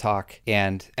self-talk.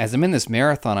 And as I'm in this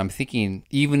marathon, I'm thinking,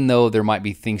 even though there might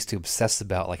be things to obsess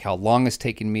about, like how long it's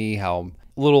taken me, how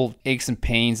little aches and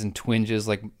pains and twinges,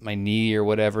 like my knee or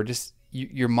whatever, just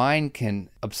your mind can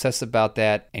obsess about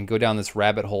that and go down this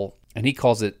rabbit hole. And he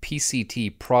calls it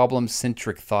PCT,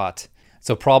 problem-centric thought.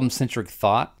 So problem-centric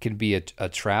thought can be a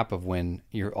trap of when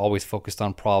you're always focused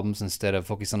on problems instead of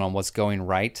focusing on what's going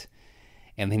right.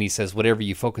 And then he says, whatever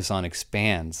you focus on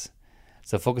expands.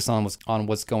 So focus on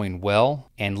what's going well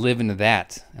and live into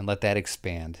that and let that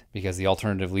expand because the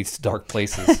alternative leads to dark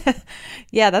places.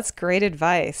 Yeah, that's great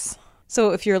advice.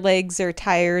 So if your legs are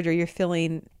tired or you're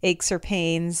feeling aches or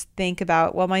pains, think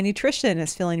about, well, my nutrition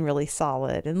is feeling really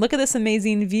solid. And look at this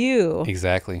amazing view.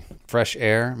 Exactly. Fresh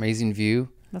air, amazing view.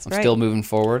 That's I'm right. still moving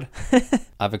forward.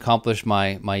 I've accomplished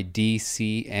my D,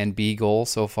 C, and B goal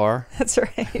so far. That's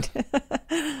right.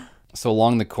 So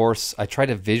along the course, I try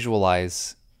to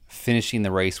visualize finishing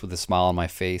the race with a smile on my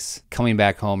face, coming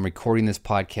back home, recording this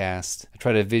podcast. I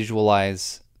try to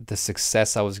visualize the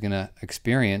success I was going to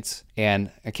experience.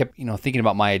 And I kept, thinking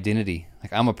about my identity.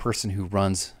 Like, I'm a person who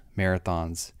runs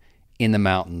marathons in the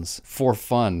mountains for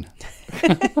fun.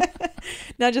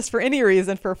 Not just for any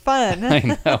reason, for fun.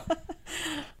 I know.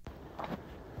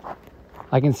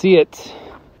 I can see it,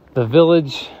 the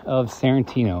village of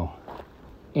Sarantino,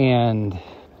 and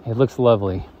it looks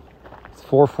lovely. It's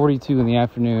 4:42 in the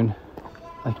afternoon.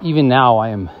 Like, even now I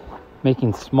am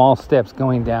making small steps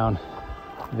going down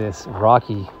this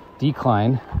rocky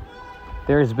decline.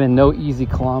 There has been no easy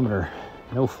kilometer,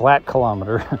 no flat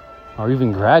kilometer, or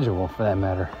even gradual for that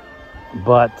matter.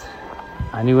 But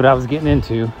I knew what I was getting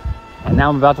into, and now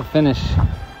I'm about to finish,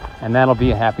 and that'll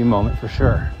be a happy moment for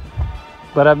sure.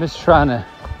 But I'm just trying to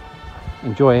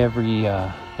enjoy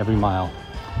every mile.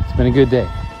 It's been a good day.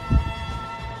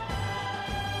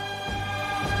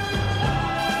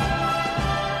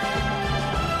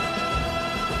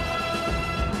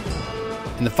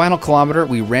 In the final kilometer,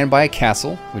 we ran by a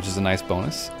castle, which is a nice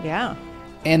bonus. Yeah.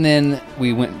 And then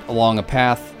we went along a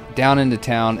path down into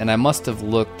town, and I must have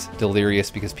looked delirious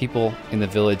because people in the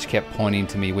village kept pointing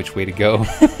to me which way to go.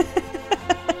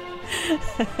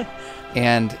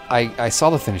 And I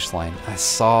saw the finish line. I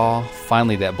saw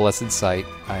finally that blessed sight.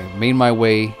 I made my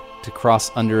way to cross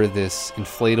under this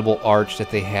inflatable arch that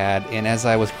they had, and as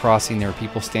I was crossing, there were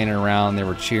people standing around, they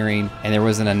were cheering, and there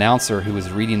was an announcer who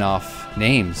was reading off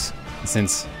names.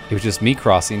 Since it was just me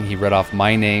crossing, he read off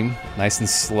my name, nice and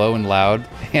slow and loud,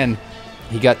 and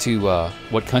he got to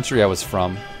what country I was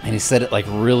from, and he said it like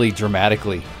really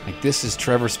dramatically. Like, this is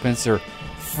Trevor Spencer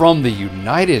from the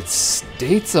United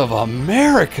States of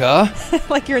America.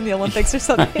 Like you're in the Olympics or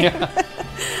something. Yeah.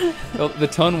 Well, the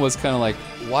tone was kind of like,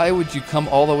 why would you come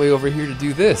all the way over here to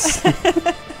do this?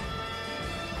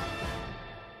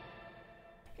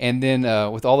 And then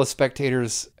with all the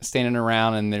spectators standing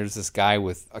around, and there's this guy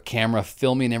with a camera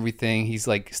filming everything. He's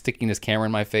like sticking his camera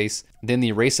in my face. Then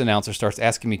the race announcer starts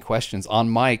asking me questions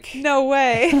on mic. No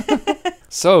way.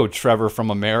 So, Trevor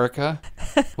from America,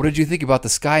 what did you think about the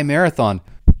Sky Marathon?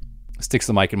 Sticks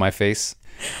the mic in my face.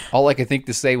 All I could think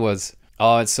to say was,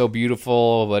 oh, it's so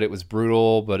beautiful, but it was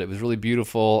brutal, but it was really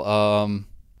beautiful.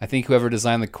 I think whoever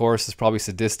designed the course is probably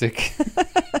sadistic.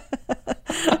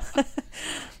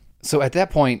 So at that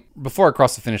point, before I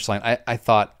crossed the finish line, I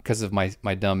thought, because of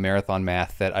my dumb marathon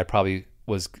math, that I probably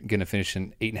was going to finish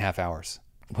in 8.5 hours.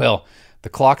 Well, the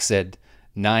clock said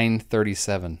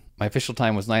 9:37. My official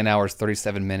time was 9 hours,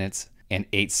 37 minutes, and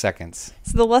 8 seconds.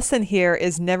 So the lesson here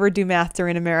is never do math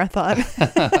during a marathon.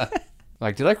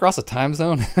 Like, did I cross a time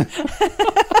zone?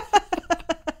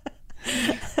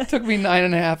 It took me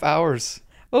 9.5 hours.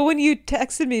 Well, when you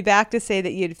texted me back to say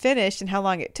that you'd finished and how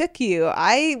long it took you,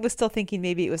 I was still thinking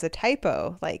maybe it was a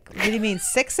typo. Like, what do you mean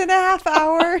 6.5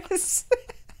 hours?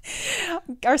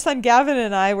 Our son Gavin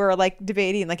and I were like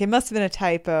debating, like, it must have been a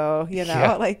typo,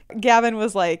 Yeah. Like, Gavin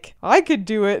was like, I could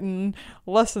do it in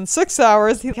less than 6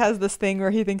 hours. He has this thing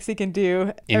where he thinks he can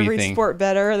do every Anything. sport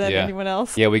better than Yeah. anyone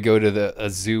else. Yeah, we go to a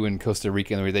zoo in Costa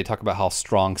Rica, and they talk about how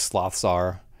strong sloths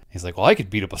are. He's like, well, I could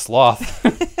beat up a sloth.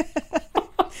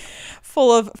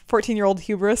 Full of 14-year-old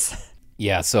hubris.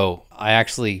 Yeah, so I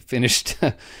actually finished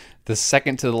the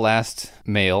second to the last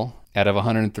male out of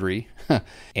 103.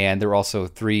 And there were also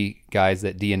 3 guys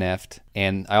that DNF'd.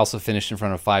 And I also finished in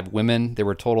front of 5 women. There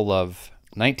were a total of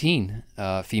 19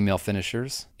 female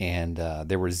finishers. And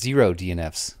there were 0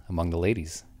 DNFs among the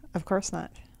ladies. Of course not.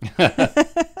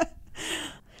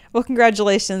 Well,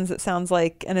 congratulations. It sounds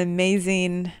like an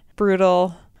amazing,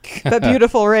 brutal, but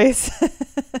beautiful race.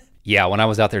 Yeah, when I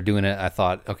was out there doing it, I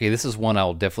thought, okay, this is one I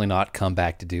will definitely not come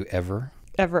back to do ever.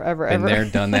 Ever. Been there,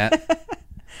 done that.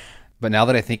 But now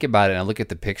that I think about it and I look at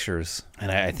the pictures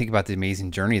and I think about the amazing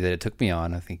journey that it took me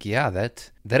on, I think, yeah, that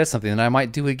is something that I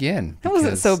might do again. That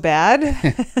wasn't so bad.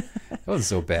 It wasn't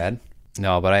so bad.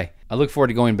 No, but I look forward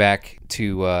to going back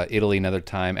to Italy another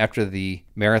time. After the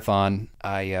marathon,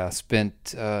 I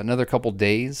spent another couple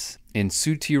days in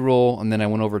Südtirol, and then I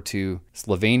went over to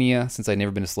Slovenia. Since I'd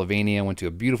never been to Slovenia, I went to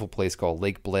a beautiful place called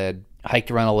Lake Bled,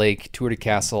 hiked around a lake, toured a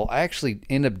castle. I actually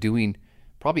ended up doing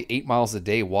probably 8 miles a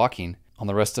day walking on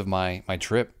the rest of my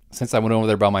trip. Since I went over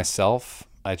there by myself,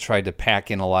 I tried to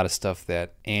pack in a lot of stuff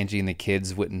that Angie and the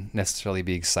kids wouldn't necessarily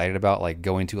be excited about, like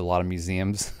going to a lot of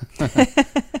museums.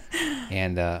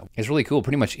 And it's really cool.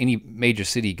 Pretty much any major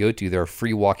city you go to, there are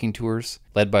free walking tours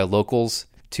led by locals,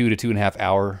 2 to 2.5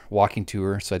 hour walking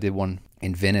tour. So I did one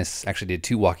in Venice. Actually did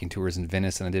 2 walking tours in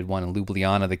Venice, and I did one in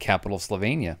Ljubljana, the capital of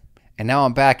Slovenia. And now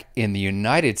I'm back in the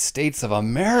United States of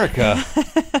America.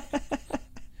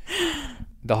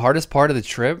 The hardest part of the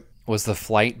trip was the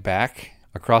flight back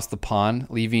across the pond,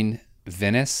 leaving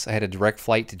Venice. I had a direct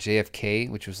flight to JFK,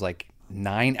 which was like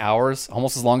 9 hours,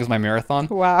 almost as long as my marathon.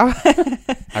 Wow.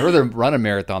 I'd rather run a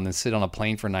marathon than sit on a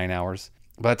plane for 9 hours.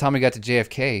 By the time we got to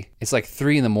JFK, it's like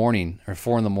 3 in the morning or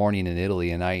 4 in the morning in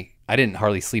Italy, and I didn't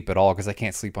hardly sleep at all because I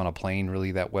can't sleep on a plane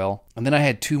really that well. And then I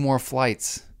had 2 more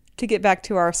flights. To get back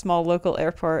to our small local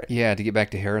airport. Yeah, to get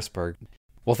back to Harrisburg.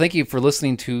 Well, thank you for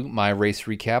listening to my race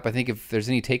recap. I think if there's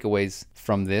any takeaways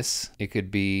from this, it could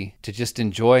be to just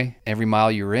enjoy every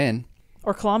mile you're in.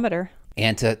 Or kilometer.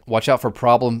 And to watch out for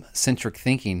problem-centric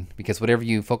thinking, because whatever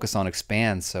you focus on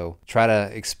expands. So try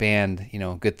to expand,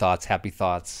 good thoughts, happy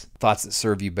thoughts, thoughts that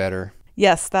serve you better.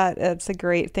 Yes, that's a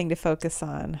great thing to focus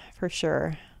on, for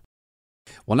sure.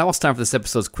 Well, now it's time for this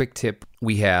episode's quick tip.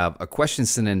 We have a question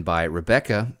sent in by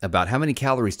Rebecca about how many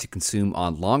calories to consume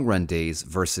on long run days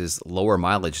versus lower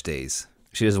mileage days.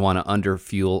 She doesn't want to under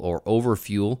fuel or over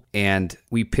fuel. And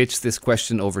we pitched this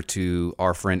question over to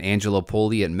our friend Angelo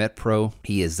Poli at MetPro.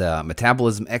 He is a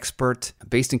metabolism expert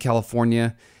based in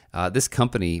California. This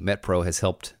company, MetPro, has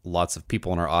helped lots of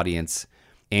people in our audience.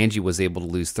 Angie was able to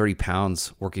lose 30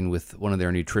 pounds working with one of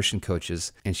their nutrition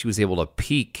coaches, and she was able to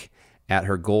peak at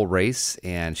her goal race,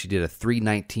 and she did a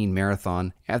 3:19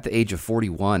 marathon at the age of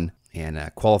 41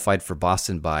 and qualified for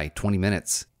Boston by 20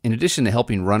 minutes. In addition to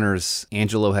helping runners,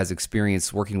 Angelo has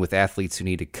experience working with athletes who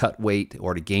need to cut weight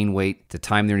or to gain weight to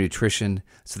time their nutrition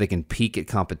so they can peak at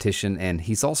competition. And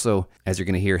he's also, as you're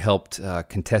going to hear, helped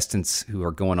contestants who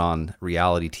are going on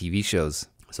reality TV shows.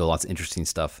 So lots of interesting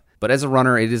stuff. But as a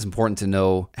runner, it is important to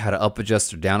know how to up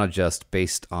adjust or down adjust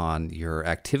based on your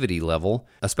activity level,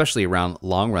 especially around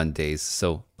long run days.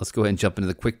 So let's go ahead and jump into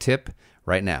the quick tip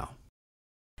right now.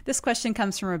 This question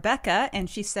comes from Rebecca, and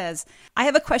she says, I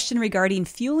have a question regarding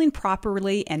fueling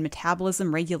properly and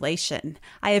metabolism regulation.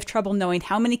 I have trouble knowing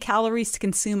how many calories to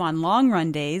consume on long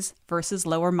run days versus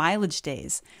lower mileage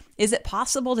days. Is it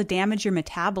possible to damage your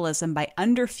metabolism by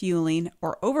underfueling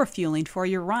or overfueling for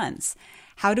your runs?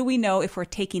 How do we know if we're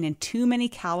taking in too many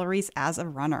calories as a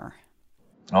runner?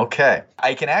 Okay,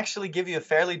 I can actually give you a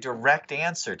fairly direct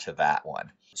answer to that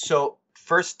one. So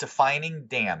first, defining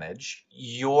damage,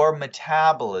 your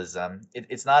metabolism,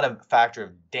 it's not a factor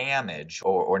of damage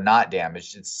or not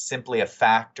damaged. It's simply a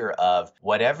factor of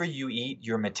whatever you eat,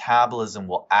 your metabolism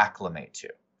will acclimate to.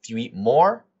 If you eat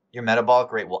more, your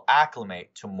metabolic rate will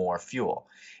acclimate to more fuel.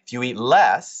 If you eat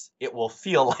less, it will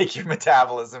feel like your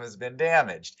metabolism has been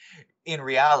damaged. In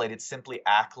reality, it's simply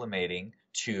acclimating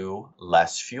to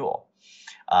less fuel.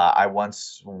 I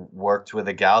once worked with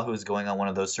a gal who was going on one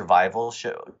of those survival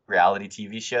reality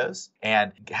TV shows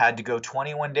and had to go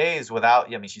 21 days without,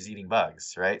 she's eating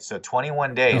bugs, right? So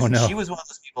 21 days. Oh, no. She was one of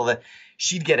those people that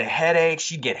she'd get a headache,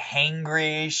 she'd get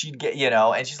hangry, she'd get,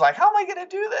 and she's like, how am I going to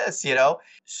do this,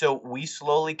 So we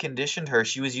slowly conditioned her.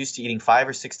 She was used to eating 5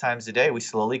 or 6 times a day. We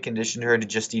slowly conditioned her to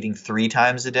just eating 3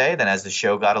 times a day. Then as the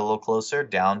show got a little closer,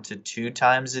 down to 2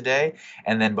 times a day.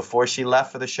 And then before she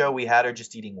left for the show, we had her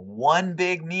just eating 1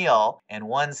 big meal and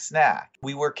 1 snack.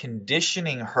 We were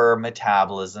conditioning her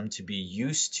metabolism to be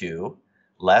used to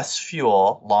less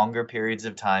fuel, longer periods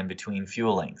of time between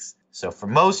fuelings. So for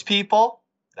most people,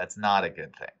 that's not a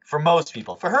good thing. For most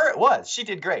people. For her, it was. She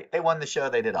did great. They won the show.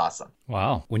 They did awesome.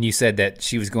 Wow. When you said that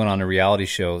she was going on a reality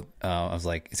show, I was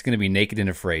like, it's going to be Naked and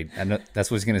Afraid. I know that's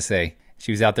what it's going to say.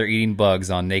 She was out there eating bugs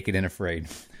on Naked and Afraid.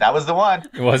 That was the one.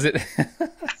 Was it?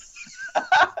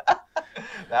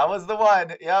 That was the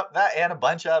one. Yep. That and a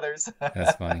bunch of others.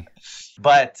 That's funny.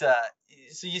 But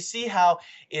so you see how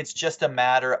it's just a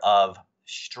matter of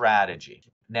strategy.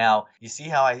 Now, you see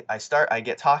how I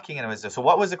get talking and so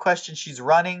what was the question she's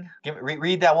running?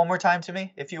 Read that one more time to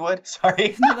me, if you would.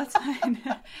 Sorry. No, that's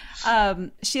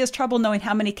fine. She has trouble knowing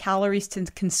how many calories to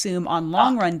consume on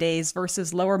long run days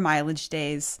versus lower mileage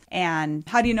days. And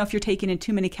how do you know if you're taking in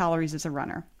too many calories as a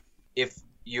runner? If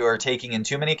you're taking in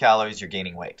too many calories, you're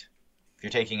gaining weight. If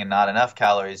you're taking in not enough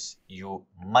calories, you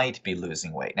might be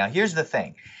losing weight. Now, here's the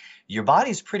thing. Your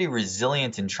body's pretty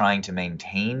resilient in trying to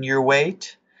maintain your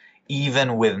weight,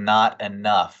 even with not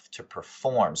enough to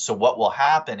perform. So what will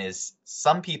happen is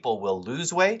some people will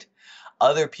lose weight.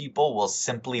 Other people will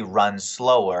simply run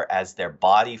slower as their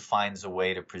body finds a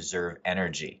way to preserve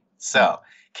energy. So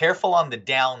careful on the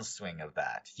downswing of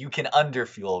that. You can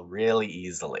underfuel really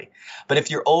easily. But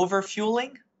if you're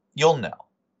overfueling, you'll know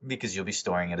because you'll be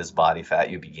storing it as body fat,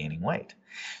 you'll be gaining weight.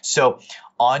 So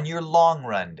on your long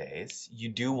run days, you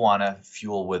do want to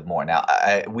fuel with more. Now,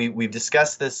 we've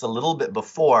discussed this a little bit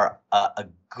before, a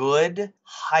good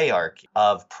hierarchy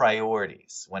of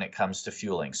priorities when it comes to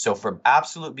fueling. So for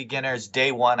absolute beginners,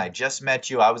 day one, I just met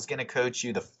you, I was going to coach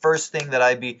you. The first thing that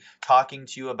I'd be talking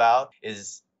to you about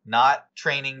is not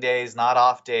training days, not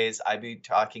off days. I'd be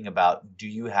talking about, do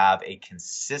you have a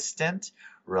consistent,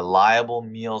 reliable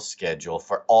meal schedule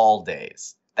for all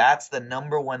days? That's the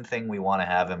number one thing we want to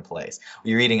have in place.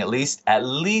 You're eating at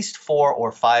least 4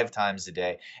 or 5 times a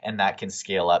day, and that can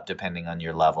scale up depending on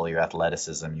your level, your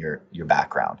athleticism, your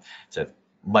background, to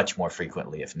much more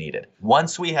frequently if needed.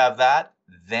 Once we have that,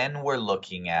 then we're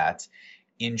looking at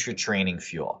intra-training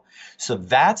fuel. So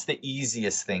that's the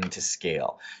easiest thing to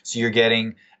scale. So you're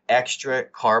getting extra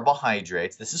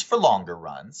carbohydrates. This is for longer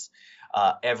runs.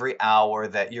 Every hour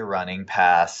that you're running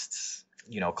past,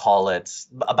 call it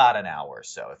about an hour or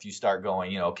so. If you start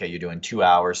going, okay, you're doing 2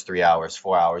 hours, 3 hours,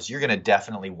 4 hours, you're going to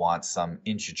definitely want some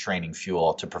intra-training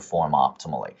fuel to perform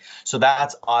optimally. So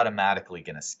that's automatically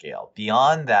going to scale.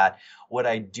 Beyond that, what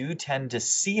I do tend to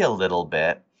see a little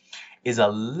bit is a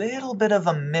little bit of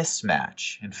a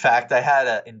mismatch. In fact, I had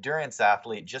an endurance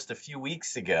athlete just a few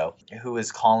weeks ago who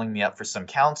was calling me up for some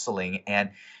counseling,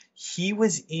 and he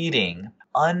was eating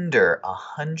under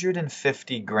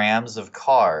 150 grams of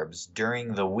carbs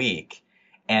during the week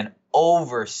and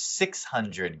over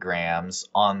 600 grams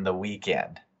on the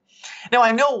weekend. Now,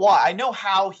 I know why. I know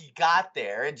how he got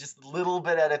there, and just a little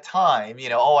bit at a time.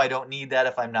 I don't need that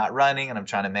if I'm not running and I'm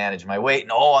trying to manage my weight.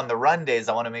 And on the run days,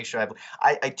 I want to make sure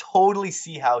I totally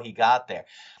see how he got there.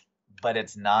 But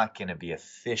it's not going to be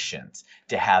efficient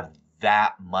to have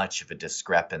that much of a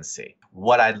discrepancy.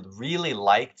 What I'd really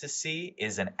like to see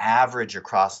is an average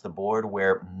across the board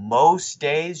where most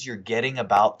days you're getting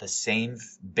about the same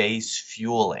base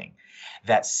fueling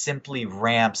that simply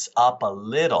ramps up a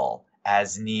little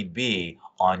as need be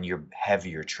on your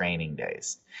heavier training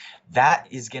days. That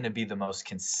is going to be the most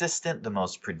consistent, the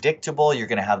most predictable. You're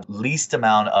going to have least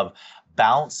amount of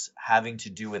bounce having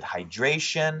to do with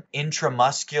hydration,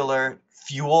 intramuscular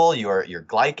fuel, your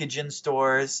glycogen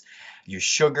stores, your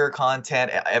sugar content,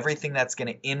 everything that's going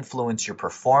to influence your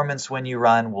performance when you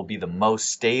run will be the most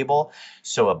stable.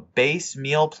 So a base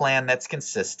meal plan that's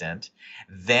consistent,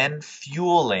 then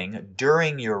fueling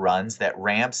during your runs that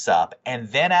ramps up. And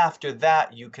then after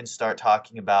that, you can start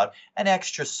talking about an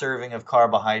extra serving of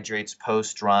carbohydrates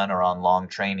post-run or on long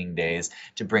training days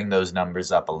to bring those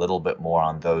numbers up a little bit more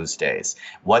on those days.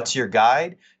 What's your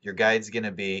guide? Your guide's going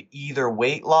to be either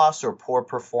weight loss or poor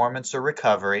performance or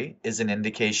recovery is an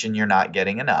indication you're not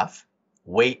getting enough.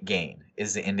 Weight gain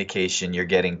is the indication you're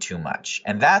getting too much.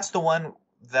 And that's the one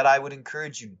that I would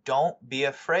encourage you, don't be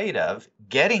afraid of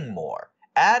getting more,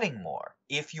 adding more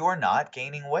if you're not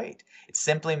gaining weight. It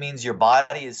simply means your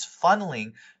body is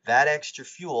funneling that extra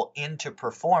fuel into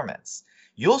performance.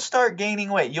 You'll start gaining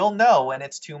weight. You'll know when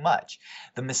it's too much.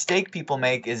 The mistake people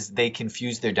make is they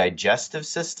confuse their digestive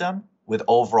system with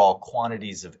overall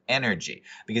quantities of energy.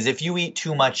 Because if you eat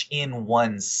too much in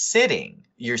one sitting,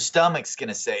 your stomach's going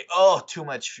to say, oh, too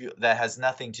much fuel. That has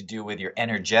nothing to do with your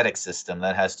energetic system.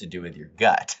 That has to do with your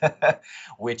gut,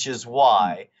 which is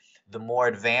why the more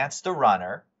advanced the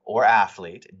runner or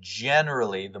athlete,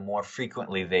 generally the more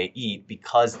frequently they eat,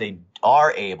 because they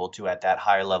are able to, at that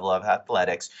higher level of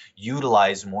athletics,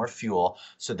 utilize more fuel.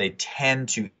 So they tend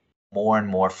to more and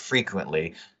more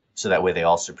frequently, so that way they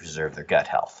also preserve their gut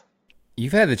health.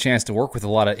 You've had the chance to work with a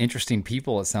lot of interesting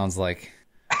people, it sounds like.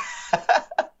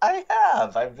 I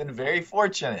have. I've been very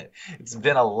fortunate. It's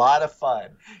been a lot of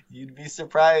fun. You'd be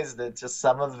surprised at just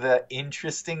some of the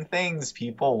interesting things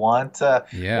people want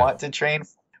to train.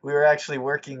 We were actually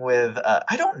working with,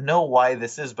 I don't know why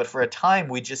this is, but for a time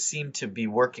we just seemed to be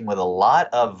working with a lot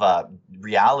of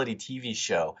reality TV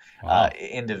show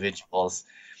individuals.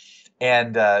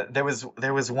 And there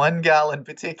was one gal in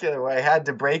particular where I had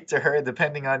to break to her,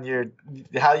 depending on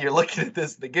how you're looking at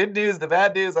this, the good news, the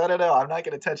bad news. I don't know. I'm not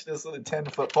going to touch this with a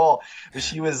 10-foot pole. But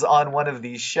she was on one of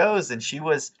these shows, and she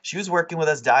was working with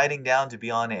us, dieting down to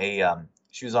be on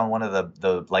she was on one of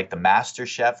the Master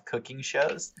Chef cooking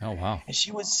shows. Oh wow! And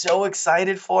she was so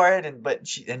excited for it, but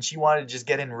she wanted to just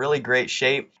get in really great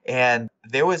shape. And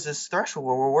there was this threshold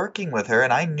where we're working with her,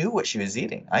 and I knew what she was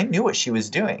eating. I knew what she was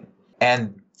doing,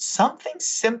 and something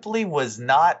simply was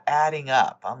not adding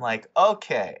up. I'm like,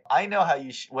 okay, I know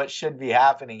what should be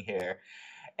happening here.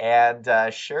 And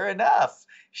sure enough,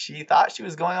 she thought she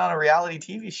was going on a reality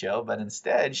TV show, but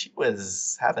instead she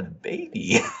was having a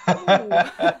baby.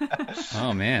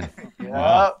 Oh, man.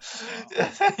 Wow.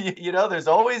 There's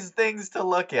always things to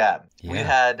look at.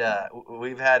 Yeah.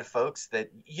 We've had folks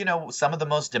that, some of the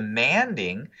most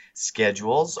demanding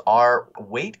schedules are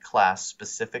weight class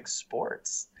specific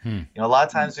sports. A lot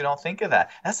of times we don't think of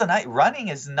that. That's the night. Running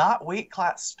is not weight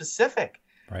class specific.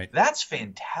 Right. That's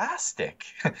fantastic.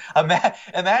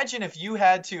 Imagine if you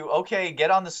had to, get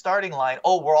on the starting line.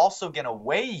 Oh, we're also going to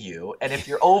weigh you. And if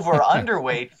you're over or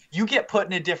underweight, you get put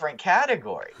in a different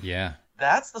category. Yeah.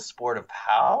 That's the sport of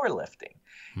powerlifting.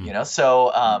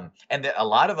 So and a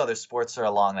lot of other sports are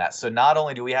along that. So not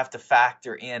only do we have to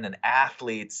factor in an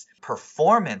athlete's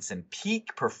performance and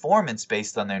peak performance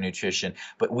based on their nutrition,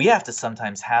 but we have to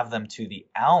sometimes have them to the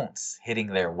ounce hitting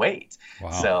their weight.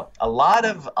 Wow. So a lot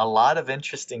of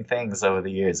interesting things over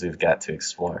the years we've got to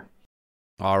explore.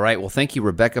 All right. Well, thank you,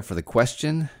 Rebecca, for the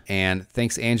question. And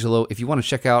thanks, Angelo. If you want to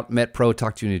check out MetPro,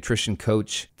 talk to your nutrition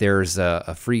coach, there's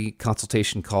a free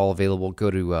consultation call available. Go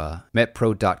to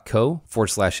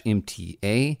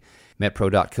metpro.co/MTA,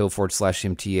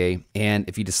 metpro.co/MTA. And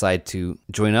if you decide to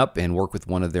join up and work with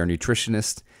one of their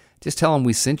nutritionists, just tell them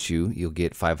we sent you. You'll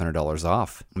get $500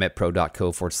 off.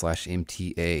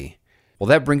 metpro.co/MTA. Well,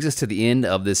 that brings us to the end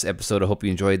of this episode. I hope you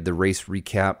enjoyed the race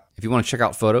recap. If you want to check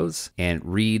out photos and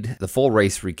read the full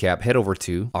race recap, head over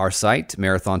to our site,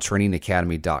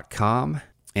 marathontrainingacademy.com.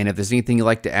 And if there's anything you'd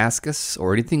like to ask us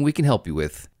or anything we can help you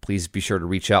with, please be sure to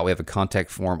reach out. We have a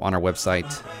contact form on our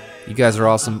website. You guys are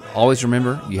awesome. Always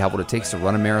remember, you have what it takes to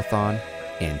run a marathon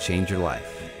and change your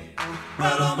life.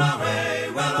 Well on my way.